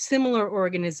similar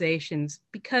organizations,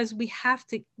 because we have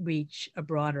to reach a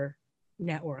broader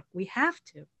network. We have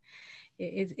to.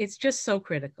 It's just so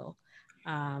critical.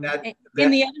 And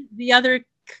the other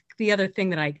thing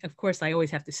that I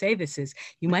always have to say this is,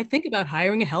 you might think about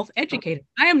hiring a health educator.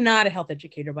 I am not a health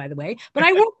educator, by the way, but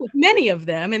I work with many of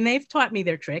them and they've taught me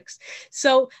their tricks.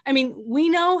 So, we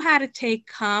know how to take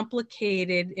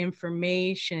complicated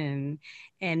information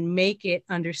and make it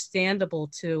understandable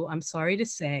to, I'm sorry to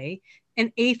say,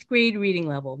 an 8th grade reading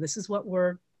level. This is what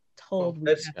we're told.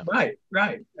 That's right.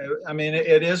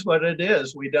 It is what it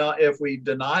is. If we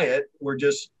deny it, we're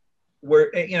just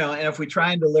we're, you know, and if we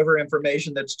try and deliver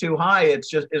information that's too high,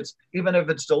 it's even if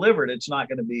it's delivered, it's not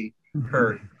going to be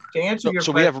heard. To answer your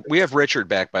So question, we have Richard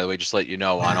back, by the way, just to let you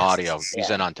know, on audio. He's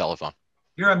in on telephone.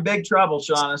 You're in big trouble,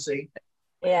 Shaughnessy.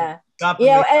 Yeah. All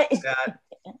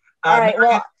right.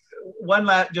 Well, one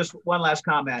last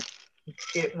comment.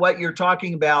 What you're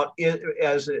talking about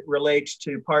as it relates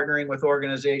to partnering with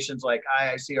organizations like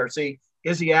IICRC,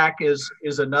 ISIAC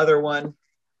is another one,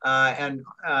 and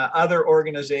other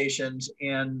organizations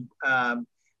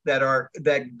that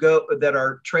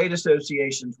are trade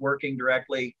associations working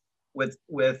directly with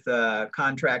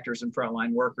contractors and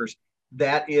frontline workers.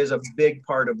 That is a big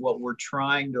part of what we're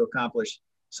trying to accomplish.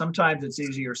 Sometimes it's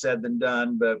easier said than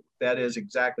done, but that is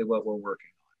exactly what we're working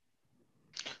on.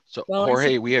 So,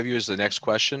 Jorge, we have you as the next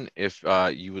question. If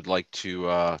you would like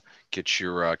to get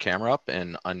your camera up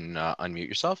and unmute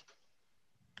yourself.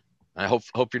 I hope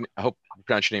you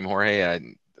pronounce your name Jorge. I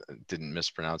didn't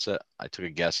mispronounce it. I took a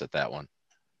guess at that one.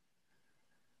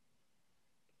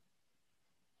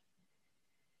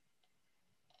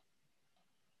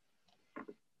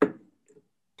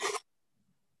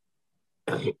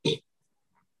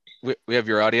 We have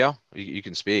your audio. You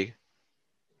can speak.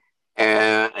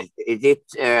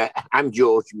 I'm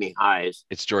George Mihails.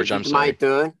 It's George. I'm sorry. My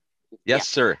turn. Yes,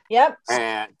 sir. Yep.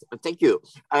 Thank you.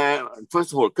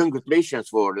 First of all, congratulations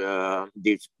for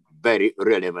this very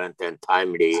relevant and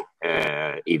timely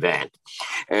event.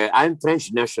 I'm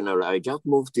French national. I just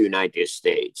moved to the United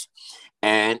States.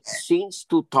 And since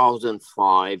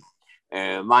 2005,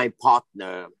 my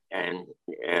partner and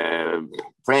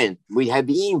friend, we have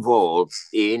been involved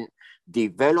in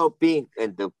developing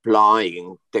and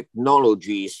applying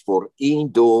technologies for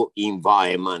indoor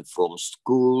environment from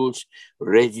schools,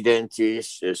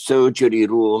 residences, surgery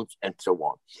rooms, and so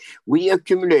on. We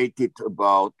accumulated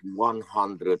about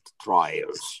 100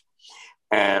 trials.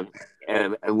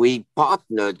 We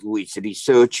partnered with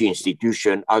research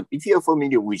institution. If you're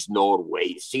familiar with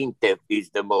Norway, SINTEF is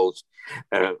the most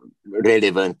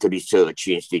relevant research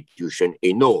institution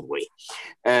in Norway.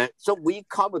 So we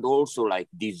covered also like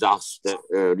disaster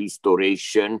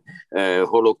restoration,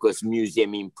 Holocaust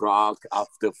Museum in Prague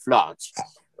after floods.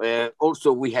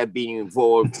 Also, we have been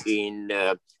involved in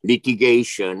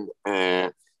litigation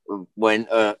when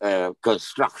a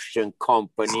construction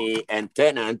company and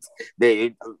tenant,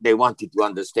 they wanted to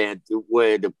understand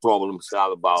where the problems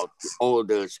are about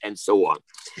orders and so on.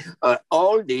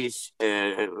 All this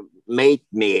made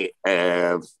me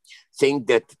think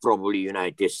that probably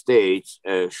United States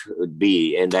should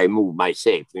be, and I moved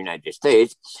myself to United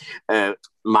States,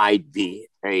 might be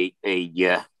a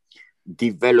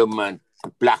development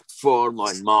platform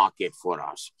or market for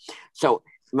us. So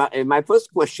my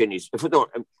first question is,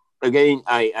 again,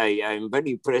 I'm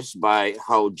very impressed by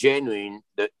how genuine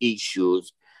the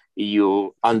issues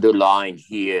you underline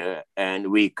here, and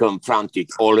we confronted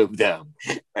all of them.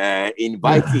 In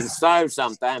Viking style,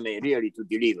 sometimes really to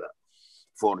deliver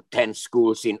for 10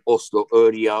 schools in Oslo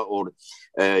area or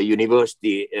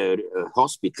university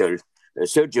hospital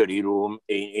surgery room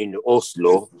in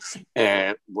Oslo,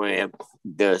 where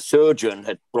the surgeon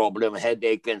had problem,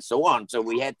 headache, and so on. So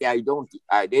we had to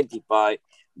identify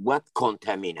what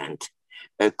contaminant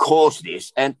caused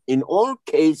this. And in all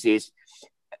cases,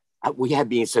 we have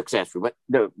been successful. But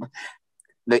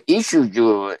the issues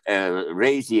you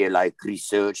raise here, like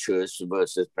researchers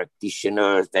versus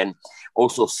practitioners, and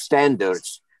also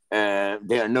standards,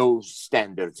 there are no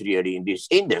standards really in this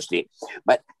industry.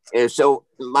 But so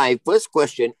my first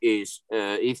question is,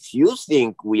 if you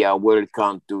think we are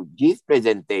welcome to give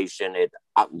presentation at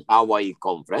Hawaii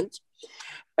conference,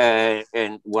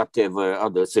 and whatever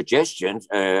other suggestions,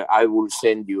 I will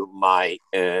send you my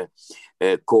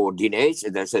coordinates.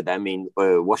 As I said, I'm in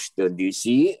Washington,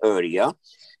 D.C. area.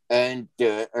 And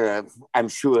I'm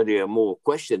sure there are more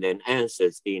questions and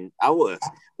answers in our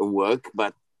work.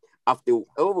 But after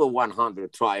over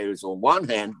 100 trials on one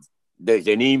hand, there's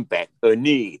an impact, a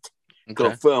need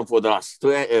confirmed for the last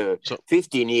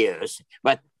 15 years.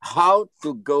 But how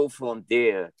to go from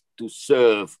there to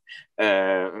serve,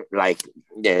 like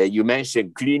you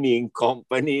mentioned, cleaning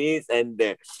companies,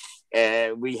 and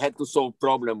we had to solve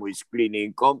problem with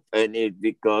cleaning companies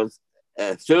because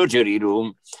surgery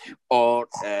room or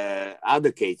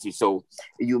other cases. So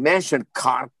you mentioned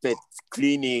carpet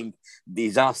cleaning,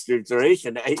 disaster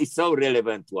restoration. It's so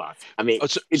relevant to us. I mean,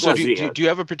 do you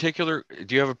have a particular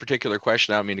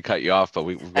question? I don't mean to cut you off, but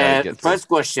we've got to get through. First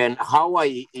question: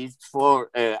 Hawaii is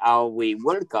for how we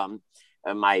welcome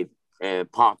my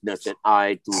partners and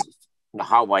I to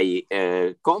Hawaii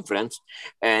conference?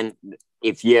 And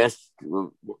if yes,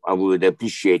 I would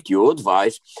appreciate your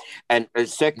advice. And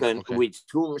second, with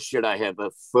whom should I have a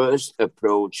first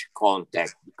approach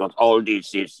contact? Because all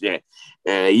this is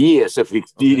years of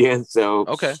experience. So,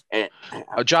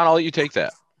 John, I'll let you take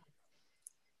that.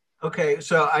 Okay,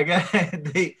 so I got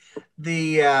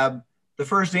the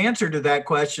first answer to that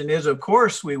question is, of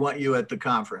course, we want you at the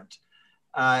conference.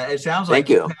 It sounds like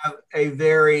you have a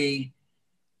very,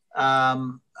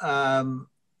 to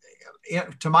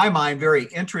my mind, very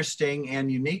interesting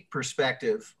and unique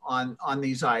perspective on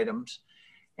these items.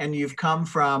 And you've come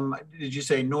from, did you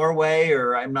say Norway,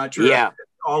 or I'm not sure? Yeah,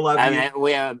 all of you.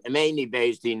 We are mainly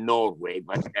based in Norway,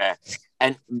 but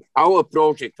and our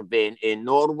project have been in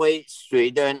Norway,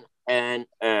 Sweden, and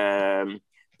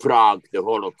Prague, the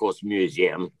Holocaust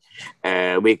Museum.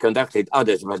 We conducted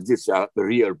others, but this is a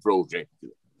real project.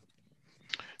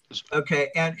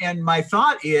 Okay, and my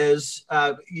thought is,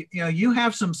 you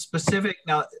have some specific,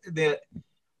 now the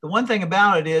one thing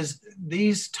about it is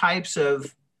these types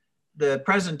of the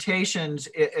presentations,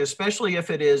 especially if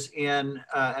it is in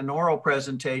an oral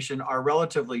presentation, are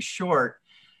relatively short,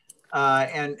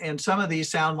 and some of these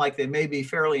sound like they may be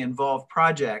fairly involved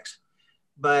projects,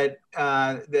 but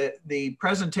the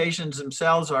presentations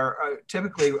themselves are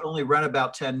typically only run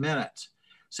about 10 minutes.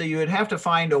 So you would have to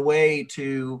find a way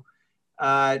to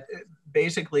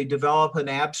basically develop an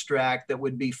abstract that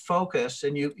would be focused,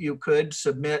 and you could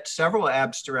submit several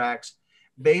abstracts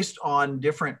based on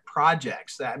different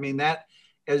projects. That, I mean, that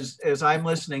as I'm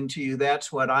listening to you,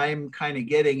 that's what I'm kind of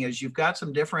getting, is you've got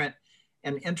some different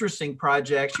and interesting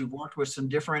projects. You've worked with some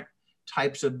different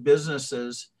types of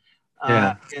businesses,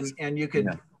 and you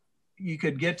could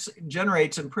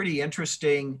generate some pretty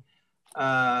interesting.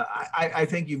 I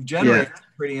think you've generated some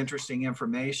pretty interesting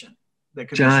information that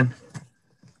could. John.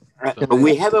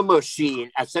 We have a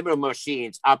machine, several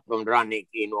machines up and running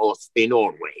in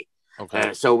Norway.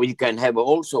 Okay. So we can have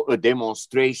also a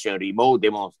demonstration, remote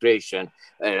demonstration.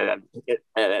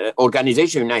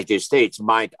 Organization United States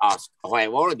might ask, I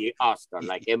have already asked,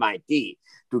 like MIT,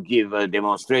 to give a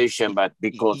demonstration, but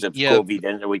because of COVID,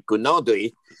 and we could not do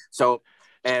it. So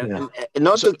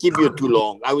not to keep you too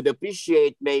long, I would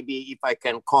appreciate maybe if I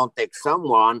can contact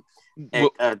someone.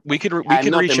 We can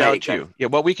reach out to you. Yeah,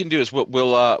 what we can do is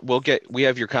we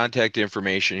have your contact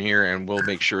information here, and we'll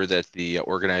make sure that the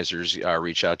organizers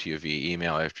reach out to you via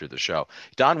email after the show.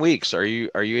 Don Weeks, are you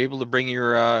able to bring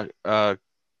your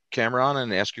camera on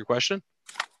and ask your question?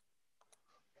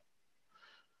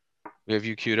 We have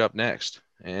you queued up next,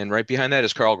 and right behind that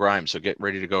is Carl Grimes. So get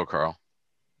ready to go, Carl.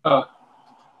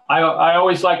 I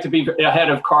always like to be ahead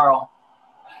of Carl.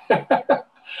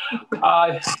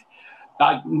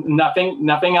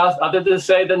 Nothing else other to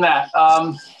say than that.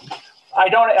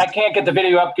 I can't get the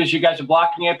video up because you guys are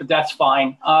blocking it, but that's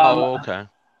fine. Okay.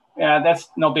 Yeah, that's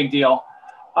no big deal.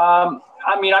 I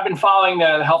mean, I've been following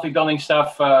the healthy building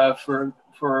stuff for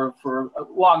a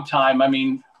long time. I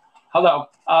mean, hello.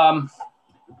 I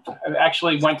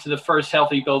actually went to the first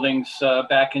healthy buildings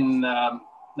back in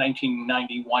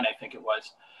 1991, I think it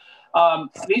was.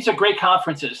 These are great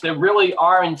conferences. They really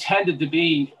are intended to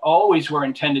be, always were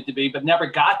intended to be, but never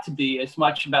got to be as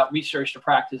much about research to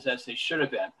practice as they should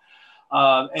have been.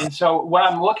 And so what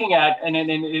I'm looking at,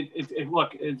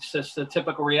 look, it's just a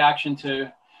typical reaction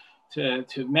to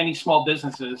many small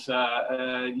businesses.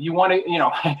 You want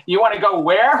to go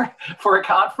where for a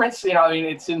conference? I mean,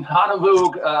 it's in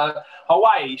Honolulu,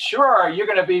 Hawaii. Sure, you're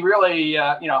going to be really,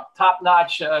 top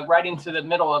notch, right into the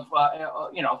middle of,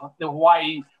 the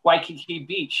Hawaii Waikiki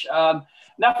Beach.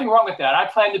 Nothing wrong with that. I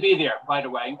plan to be there, by the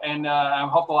way, and I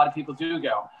hope a lot of people do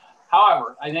go.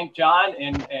 However, I think John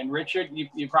and Richard,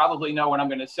 you probably know what I'm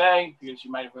going to say because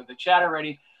you might have heard the chat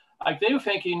already. I do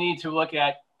think you need to look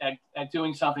at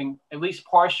doing something at least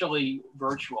partially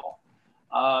virtual.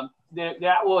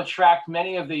 That will attract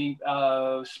many of the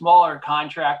smaller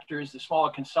contractors, the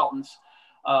smaller consultants,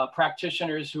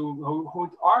 practitioners who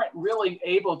aren't really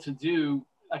able to do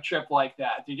a trip like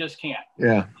that. They just can't.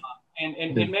 Yeah.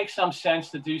 And it makes some sense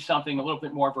to do something a little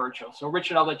bit more virtual. So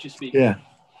Richard, I'll let you speak. Yeah.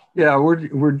 Yeah,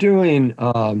 we're doing,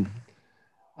 Don,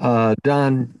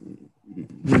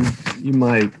 you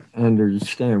might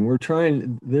understand. We're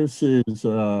trying, this is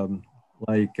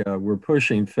we're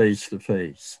pushing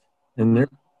face-to-face. And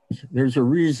there's a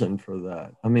reason for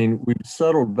that. I mean, we've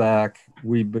settled back,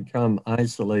 we've become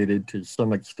isolated to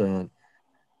some extent.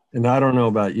 And I don't know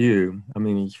about you. I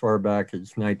mean, as far back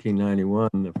as 1991,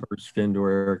 the first indoor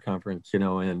air conference,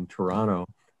 in Toronto,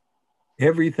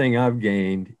 everything I've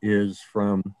gained is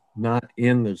from not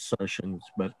in the sessions,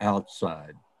 but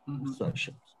outside the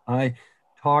sessions. I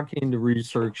talking to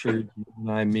researchers, you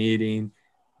and I meeting,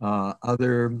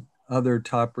 other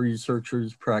top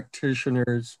researchers,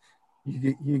 practitioners,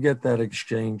 you get that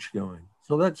exchange going.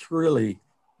 So that's really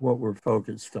what we're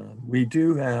focused on. We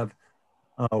do have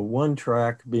one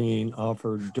track being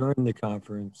offered during the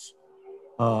conference,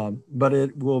 but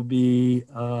it will be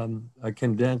a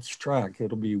condensed track.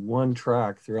 It'll be one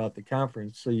track throughout the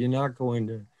conference. So you're not going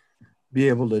to be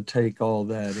able to take all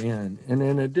that in. And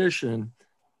in addition,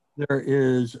 there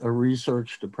is a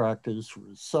research to practice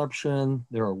reception.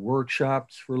 There are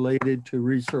workshops related to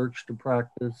research to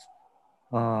practice.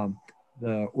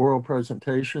 The oral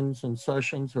presentations and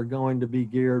sessions are going to be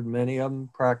geared, many of them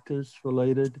practice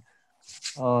related.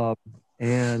 You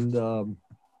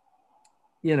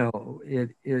know, it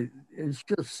is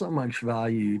just so much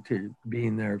value to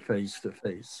being there face to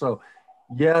face. So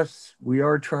yes, we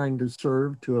are trying to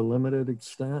serve to a limited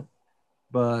extent,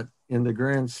 but in the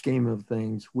grand scheme of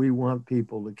things, we want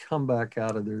people to come back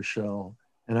out of their shell.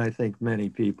 And I think many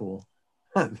people,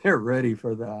 they're ready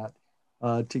for that,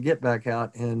 to get back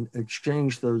out and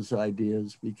exchange those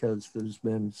ideas, because there's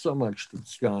been so much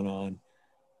that's gone on,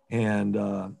 and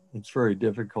it's very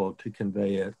difficult to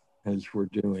convey it as we're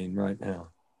doing right now.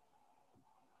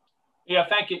 Yeah,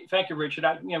 thank you, Richard.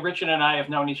 Richard and I have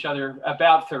known each other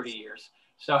about 30 years.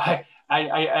 So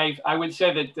I would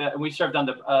say that we served on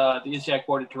the ISAC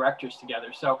board of directors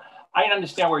together. So I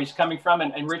understand where he's coming from.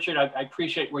 And Richard, I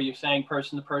appreciate where you're saying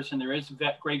person to person. There is a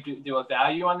great deal of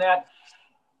value on that.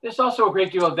 There's also a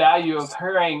great deal of value of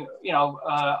hearing,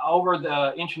 over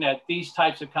the internet, these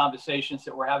types of conversations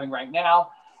that we're having right now,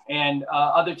 and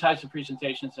other types of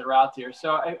presentations that are out there.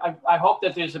 So I hope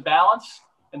that there's a balance,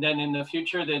 and then in the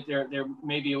future that there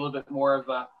may be a little bit more of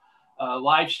a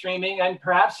live streaming and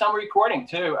perhaps some recording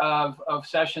too of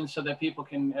sessions, so that people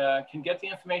can get the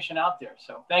information out there.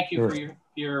 So thank you for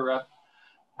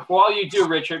all you do,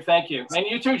 Richard. Thank you, and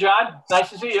you too, John.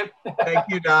 Nice to see you. Thank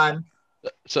you, Don.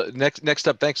 So next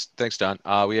up, thanks Don.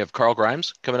 We have Carl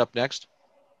Grimes coming up next.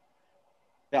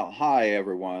 Yeah, hi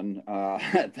everyone.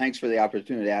 Thanks for the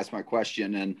opportunity to ask my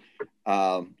question.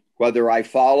 And whether I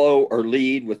follow or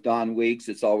lead with Don Weeks,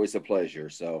 it's always a pleasure.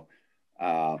 So,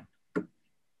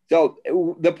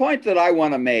 the point that I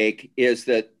want to make is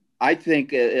that I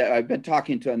think I've been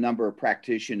talking to a number of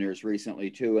practitioners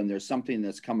recently too, and there's something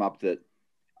that's come up that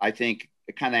I think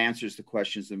it kind of answers the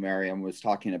questions that Miriam was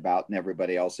talking about and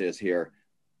everybody else is here.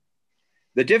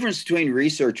 The difference between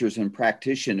researchers and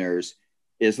practitioners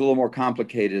is a little more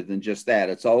complicated than just that.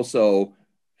 It's also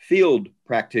field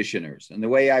practitioners. And the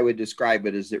way I would describe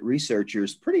it is that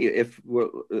researchers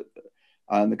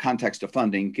in the context of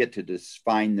funding, get to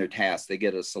define their tasks. They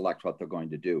get to select what they're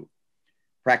going to do.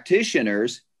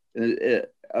 Practitioners,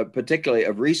 particularly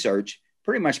of research,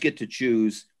 pretty much get to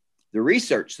choose the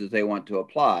research that they want to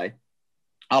apply,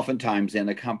 oftentimes in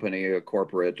a company or a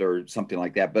corporate or something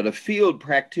like that. But a field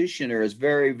practitioner is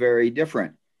very, very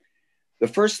different. The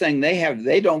first thing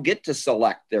they don't get to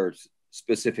select their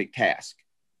specific task.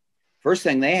 First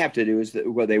thing they have to do is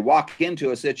that when they walk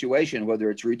into a situation, whether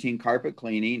it's routine carpet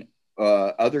cleaning,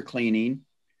 other cleaning,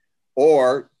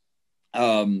 or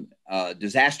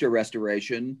disaster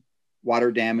restoration,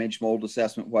 water damage, mold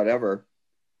assessment, whatever,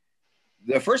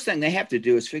 the first thing they have to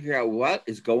do is figure out what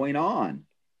is going on.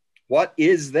 What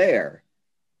is there?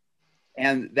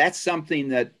 And that's something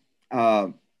that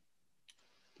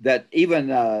that even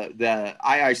the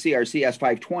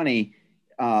IICRC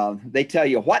S520, they tell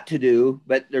you what to do,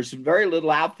 but there's very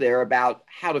little out there about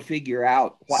how to figure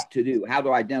out what to do, how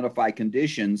to identify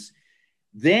conditions.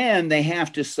 Then they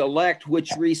have to select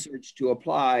which research to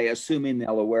apply, assuming they're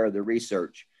aware of the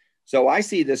research. So I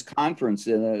see this conference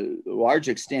in a large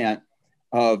extent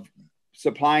of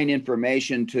supplying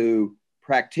information to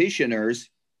practitioners,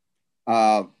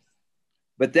 but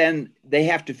then they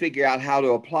have to figure out how to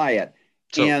apply it.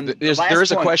 So and there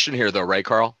is a question here, though, right,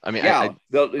 Carl? I mean, yeah,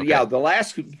 the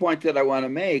last point that I want to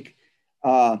make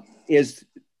is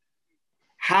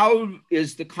how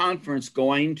is the conference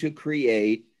going to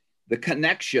create the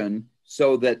connection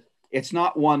so that it's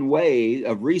not one way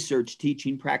of research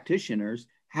teaching practitioners?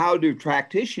 How do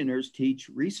practitioners teach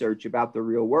research about the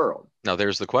real world? Now,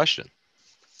 there's the question.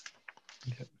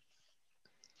 Okay.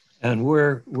 And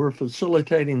we're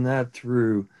facilitating that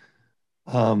through,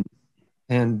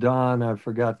 and Don, I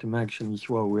forgot to mention as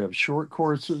well, we have short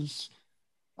courses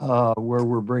where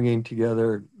we're bringing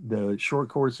together the short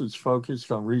courses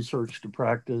focused on research to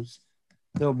practice.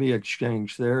 There'll be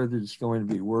exchange there. There's going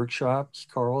to be workshops,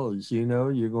 Carl, as you know,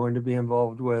 you're going to be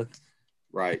involved with.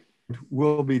 Right.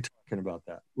 We'll be talking about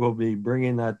that. We'll be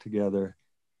bringing that together.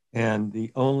 And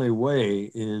the only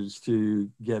way is to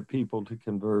get people to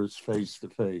converse face to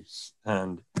face.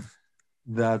 And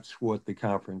that's what the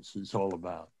conference is all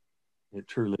about. It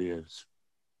truly is.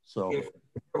 So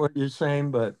what you're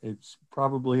saying, but it's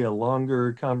probably a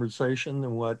longer conversation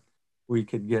than what we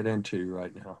could get into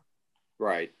right now.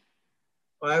 Right.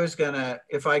 Well, I was gonna,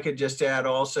 if I could just add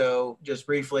also, just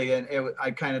briefly, and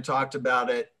I kind of talked about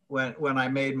it when I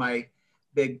made my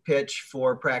big pitch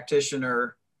for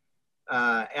practitioner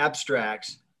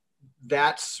abstracts.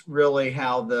 That's really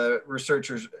how the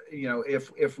researchers, you know,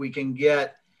 if we can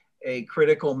get a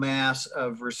critical mass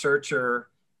of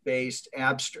researcher-based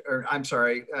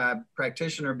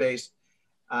practitioner-based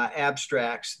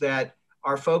abstracts that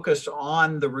are focused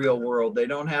on the real world. They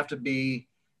don't have to be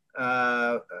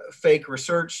fake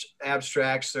research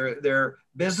abstracts. They're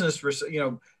business, you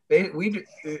know,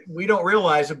 we don't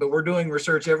realize it, but we're doing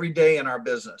research every day in our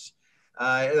business.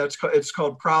 It's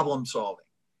called problem solving.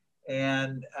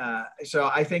 And so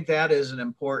I think that is an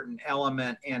important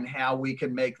element in how we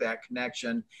can make that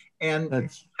connection. And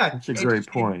that's a great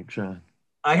point, John.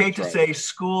 I hate to say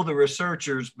school the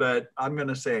researchers, but I'm going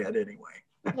to say it anyway.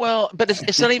 Well, but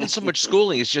it's not even so much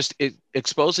schooling; it's just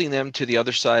exposing them to the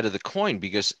other side of the coin.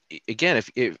 Because again,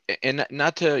 if and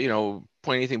not to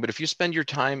point anything, but if you spend your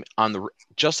time on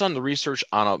just on the research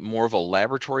on a more of a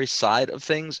laboratory side of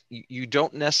things, you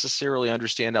don't necessarily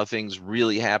understand how things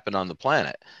really happen on the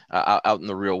planet, out in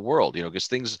the real world. Because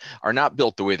things are not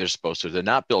built the way they're supposed to. They're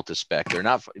not built to spec.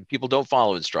 People don't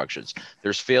follow instructions.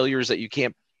 There's failures that you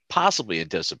can't possibly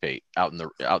anticipate out in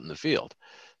the field.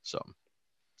 So,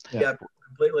 yeah.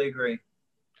 Completely agree.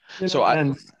 So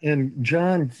and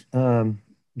John's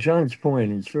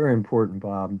point is very important,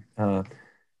 Bob.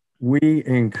 We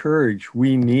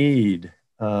need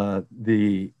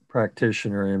the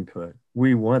practitioner input.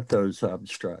 We want those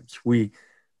abstracts.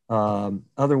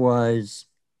 Otherwise,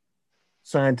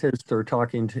 scientists are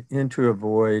talking into a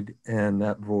void, and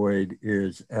that void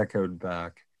is echoed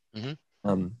back.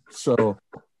 Mm-hmm. So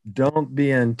don't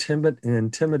be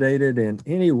intimidated in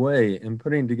any way in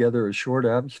putting together a short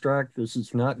abstract. This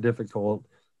is not difficult.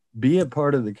 Be a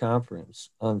part of the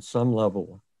conference on some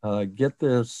level. Get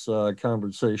this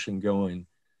conversation going.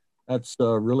 That's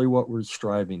really what we're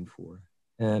striving for.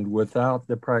 And without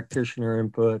the practitioner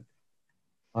input,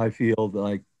 I feel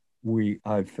like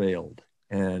I've failed,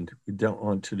 and we don't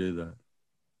want to do that.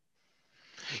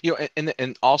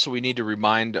 And also we need to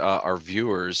remind our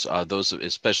viewers,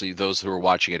 especially those who are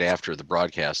watching it after the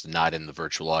broadcast and not in the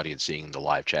virtual audience seeing the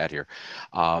live chat here,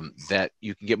 that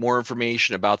you can get more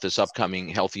information about this upcoming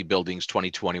Healthy Buildings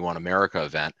 2021 America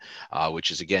event, which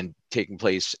is again taking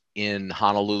place in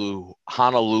Honolulu,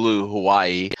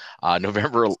 Hawaii,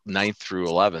 November 9th through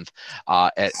 11th.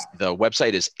 At the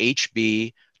website is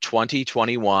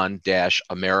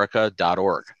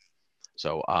hb2021-america.org.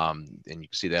 So, and you can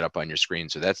see that up on your screen.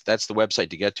 So that's the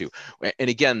website to get to. And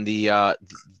again,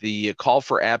 the call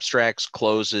for abstracts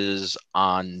closes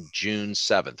on June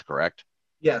 7th, correct?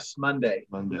 Yes, Monday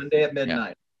at midnight.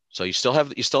 Yeah. So you still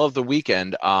have the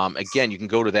weekend. Again, you can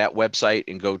go to that website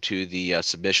and go to the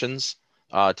submissions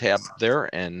tab there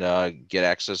and get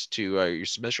access to your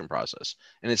submission process.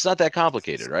 And it's not that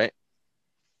complicated, right?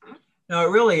 No,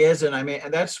 it really isn't. I mean,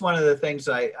 that's one of the things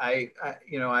I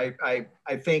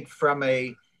think from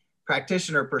a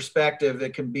practitioner perspective,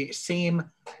 it can seem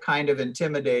kind of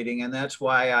intimidating. And that's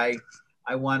why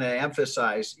I want to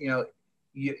emphasize,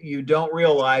 you don't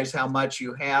realize how much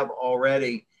you have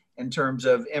already in terms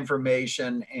of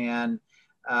information and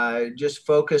just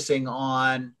focusing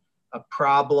on a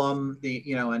problem,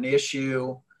 an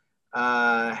issue,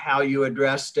 how you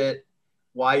addressed it,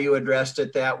 why you addressed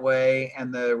it that way,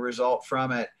 and the result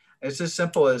from it. It's as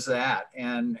simple as that.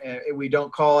 And we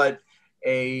don't call it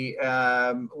a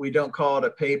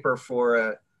paper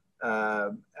for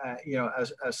a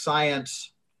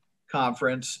science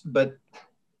conference, but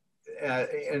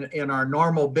in our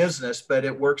normal business, but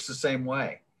it works the same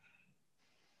way.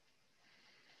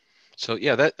 So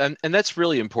yeah, that's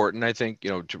really important. I think,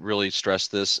 to really stress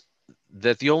this,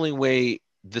 that the only way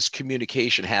this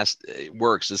communication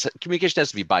works is communication has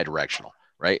to be bidirectional,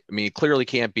 right? I mean, it clearly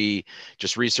can't be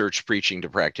just research preaching to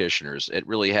practitioners. It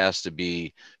really has to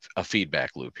be a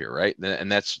feedback loop here, right?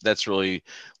 And that's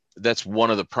one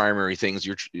of the primary things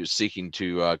you're seeking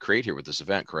to create here with this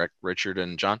event, correct, Richard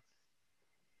and John?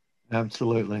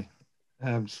 Absolutely.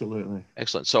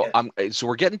 Excellent. So so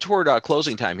we're getting toward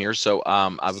closing time here. So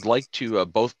I would like to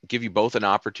give you both an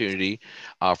opportunity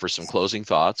for some closing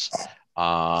thoughts.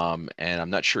 And I'm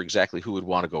not sure exactly who would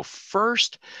want to go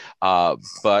first,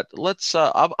 but let's,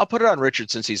 I'll put it on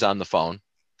Richard since he's on the phone.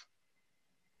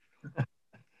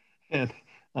 And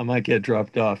I might get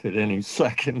dropped off at any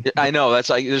second. I know that's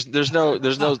like there's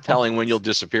no telling when you'll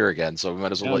disappear again. So we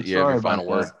might as well let you have your final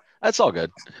word. That's all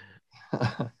good.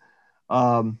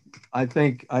 I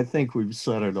think we've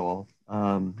said it all.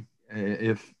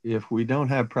 If we don't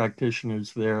have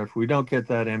practitioners there, if we don't get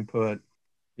that input,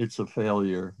 it's a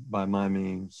failure by my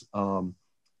means.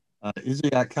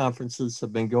 ISIAC conferences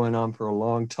have been going on for a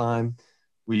long time.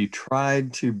 We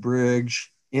tried to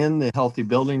bridge in the Healthy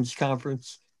Buildings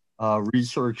Conference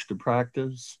research to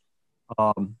practice.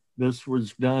 This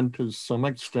was done to some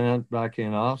extent back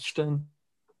in Austin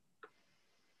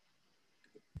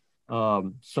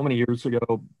so many years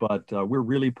ago, but we're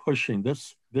really pushing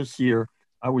this year.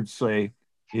 I would say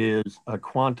is a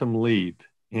quantum leap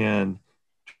in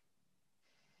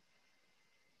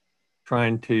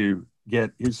trying to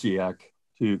get ISIAC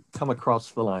to come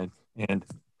across the line and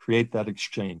create that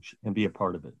exchange and be a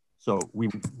part of it. So we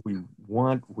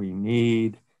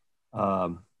need,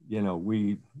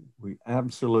 we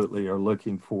absolutely are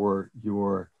looking for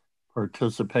your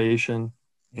participation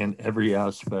in every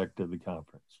aspect of the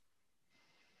conference.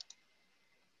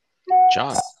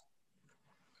 John,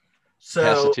 so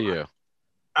pass it to you.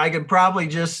 I could probably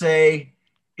just say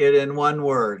it in one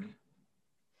word: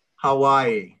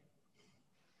 Hawaii.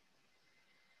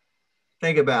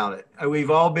 Think about it.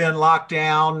 We've all been locked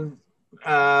down,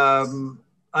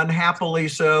 unhappily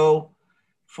so,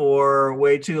 for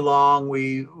way too long.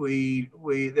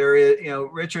 There is,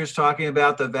 Richard's talking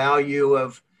about the value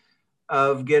of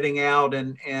getting out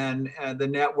and the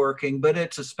networking, but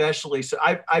it's especially so.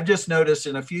 I've just noticed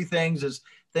in a few things as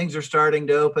things are starting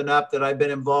to open up that I've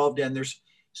been involved in. There's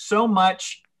so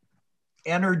much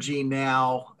energy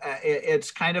now. It's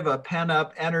kind of a pent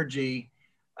up energy.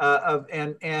 I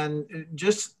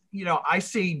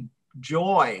see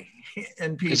joy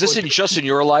in people. Is this just in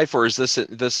your life, or is this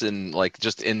in like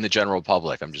just in the general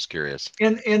public? I'm just curious.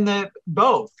 In the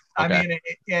both. Okay. I mean,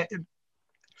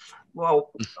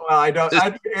 I don't.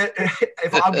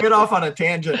 If I'll get off on a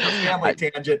tangent, a family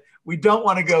tangent, we don't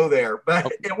want to go there.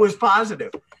 But it was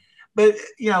positive. But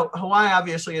Hawaii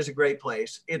obviously is a great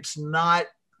place. It's not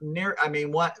near. I mean,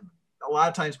 a lot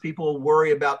of times people worry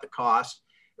about the cost.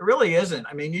 It really isn't.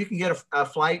 I mean, you can get a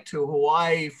flight to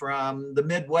Hawaii from the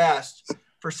Midwest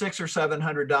for $600 or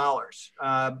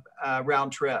 $700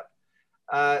 round trip.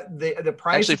 The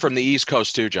price actually from the East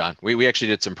Coast too, John. We actually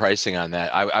did some pricing on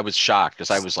that. I was shocked because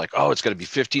I was like, oh, it's going to be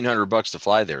 $1,500 to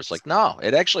fly there. It's like, no,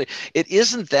 it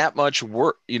isn't that much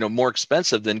more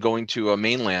expensive than going to a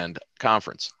mainland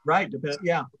conference. Right.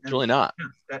 Yeah. It's really not.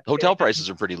 Yeah, hotel prices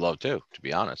are pretty low too, to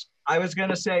be honest. I was going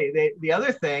to say the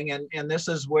other thing, and this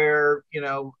is where,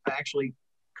 actually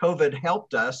COVID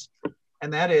helped us.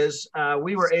 And that is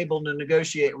we were able to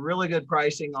negotiate really good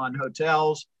pricing on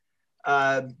hotels.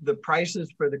 The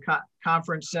prices for the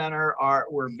conference center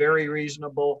were very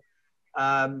reasonable.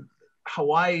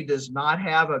 Hawaii does not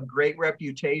have a great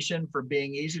reputation for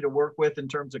being easy to work with in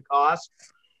terms of cost,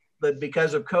 but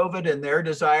because of COVID and their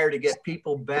desire to get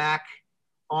people back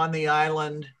on the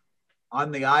islands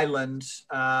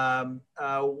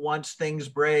once things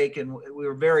break, and we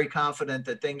were very confident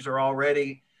that things are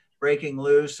already breaking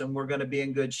loose and we're going to be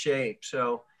in good shape.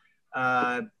 So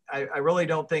I really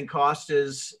don't think cost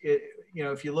is,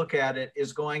 if you look at it,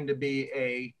 is going to be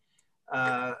a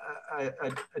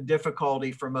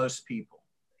difficulty for most people.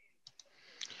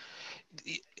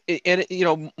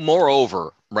 And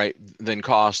moreover, right, than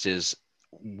cost is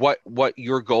what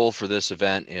your goal for this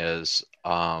event is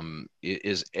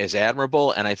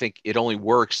admirable, and I think it only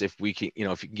works if we can,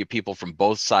 if you can get people from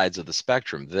both sides of the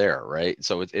spectrum there, right?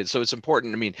 So it's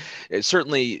important. I mean,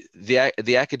 certainly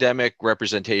the academic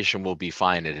representation will be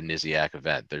fine at an ISIAC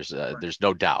event. There's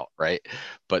no doubt, right?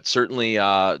 But certainly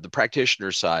the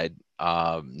practitioner side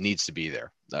needs to be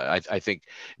there. I think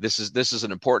this is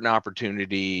an important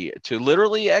opportunity to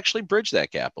literally actually bridge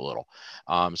that gap a little.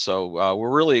 So we're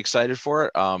really excited for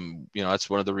it. That's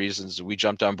one of the reasons we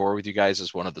jumped on board with you guys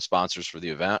as one of the sponsors for the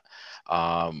event.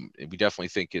 We definitely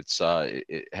think it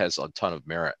has a ton of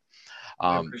merit.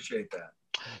 I appreciate that.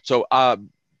 So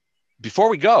before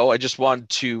we go, I just want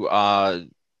to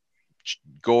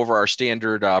go over our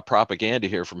standard propaganda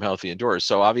here from Healthy Indoors.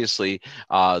 So obviously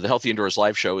the Healthy Indoors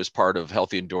live show is part of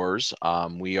Healthy Indoors.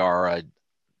 We are a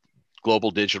global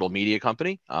digital media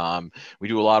company. We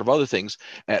do a lot of other things.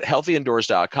 At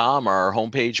healthyindoors.com, our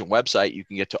homepage and website, you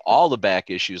can get to all the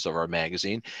back issues of our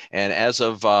magazine. And as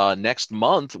of next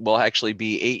month, we'll actually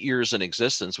be 8 years in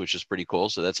existence, which is pretty cool.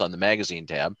 So that's on the magazine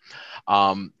tab.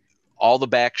 All the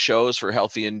back shows for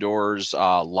Healthy Indoors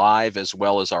live, as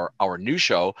well as our new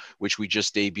show, which we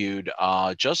just debuted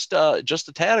just a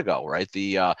tad ago, right?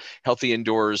 The Healthy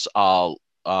Indoors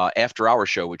after hour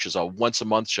show, which is a once a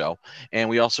month show. And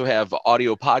we also have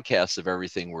audio podcasts of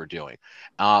everything we're doing.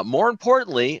 More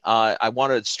importantly, I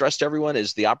want to stress to everyone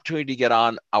is the opportunity to get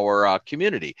on our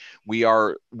community. We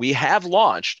have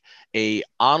launched a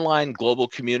online global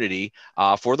community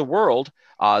for the world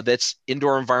that's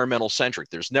indoor environmental centric.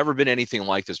 There's never been anything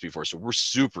like this before. So we're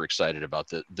super excited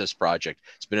about this project.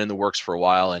 It's been in the works for a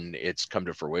while and it's come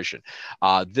to fruition.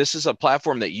 This is a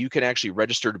platform that you can actually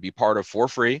register to be part of for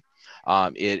free.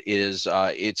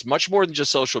 It's much more than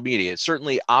just social media. It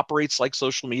certainly operates like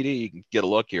social media. You can get a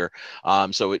look here.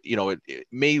 So it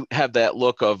may have that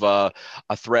look of a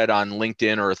thread on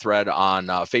LinkedIn or a thread on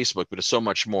Facebook, but it's so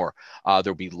much more.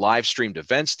 There'll be live streamed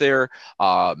events there,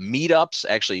 meetups,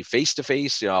 actually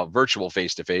face-to-face, virtual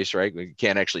face-to-face, right? We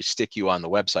can't actually stick you on the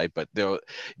website, but the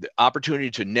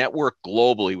opportunity to network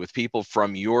globally with people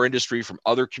from your industry, from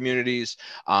other communities.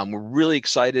 We're really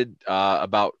excited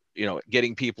about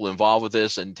getting people involved with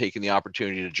this and taking the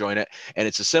opportunity to join it. And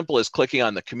it's as simple as clicking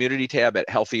on the community tab at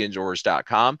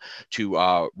healthyindoors.com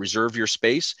to reserve your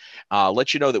space.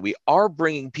 Let you know that we are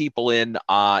bringing people in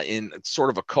sort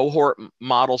of a cohort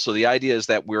model. So the idea is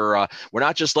that we're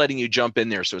not just letting you jump in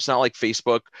there. So it's not like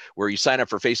Facebook where you sign up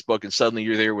for Facebook and suddenly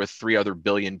you're there with 3 other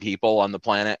billion people on the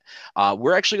planet.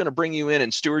 We're actually going to bring you in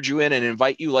and steward you in and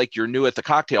invite you like you're new at the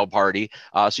cocktail party,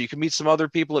 so you can meet some other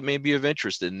people that may be of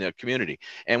interest in the community.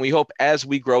 And we hope as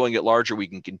we grow and get larger, we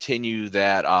can continue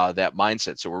that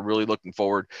mindset. So we're really looking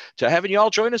forward to having you all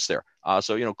join us there.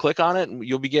 So click on it and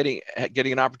you'll be getting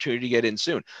an opportunity to get in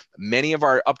soon. Many of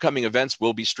our upcoming events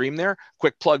will be streamed there.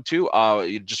 Quick plug too,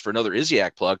 just for another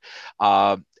ISIAC plug.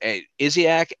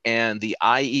 ISIAC and the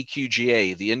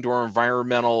IEQGA, the Indoor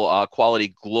Environmental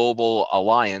Quality Global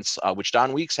Alliance, which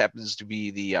Don Weeks happens to be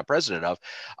the president of,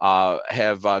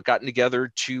 have gotten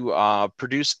together to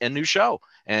produce a new show.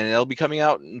 And it'll be coming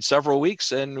out in several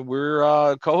weeks, and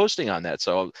we're co-hosting on that.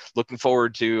 So looking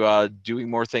forward to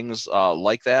doing more things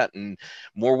like that and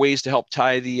more ways to help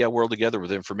tie the world together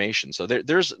with information. So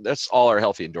that's all our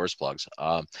Healthy Indoors plugs.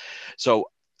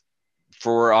 So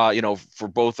for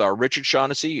both Richard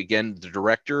Shaughnessy, again, the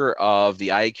director of the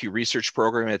IAQ research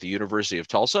program at the University of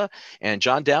Tulsa, and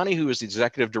John Downey, who is the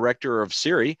executive director of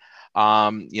CIRI,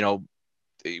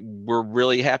 we're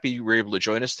really happy you were able to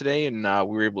join us today, and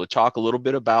we were able to talk a little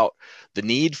bit about the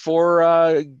need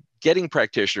for getting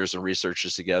practitioners and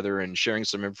researchers together and sharing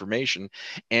some information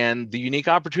and the unique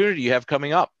opportunity you have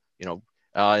coming up.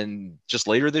 And just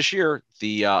later this year,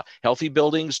 the Healthy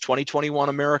Buildings 2021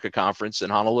 America Conference in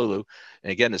Honolulu.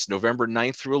 And again, it's November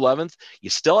 9th through 11th. You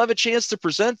still have a chance to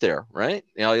present there, right?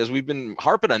 As we've been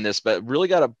harping on this, but really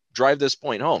got to drive this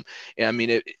point home. And I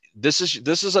mean, this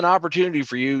is an opportunity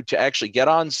for you to actually get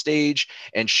on stage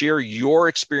and share your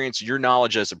experience, your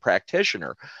knowledge as a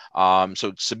practitioner.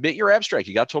 So submit your abstract.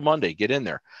 You got till Monday. Get in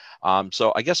there.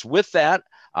 So I guess with that,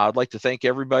 I'd like to thank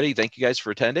everybody. Thank you guys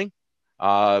for attending.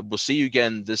 We'll see you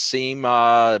again the same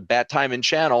bat time and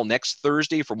channel next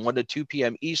Thursday from 1 to 2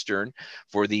 p.m. Eastern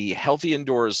for the Healthy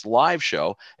Indoors live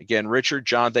show. Again, Richard,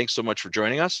 John, thanks so much for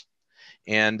joining us.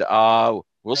 And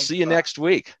we'll see you next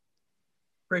week.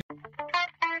 Great.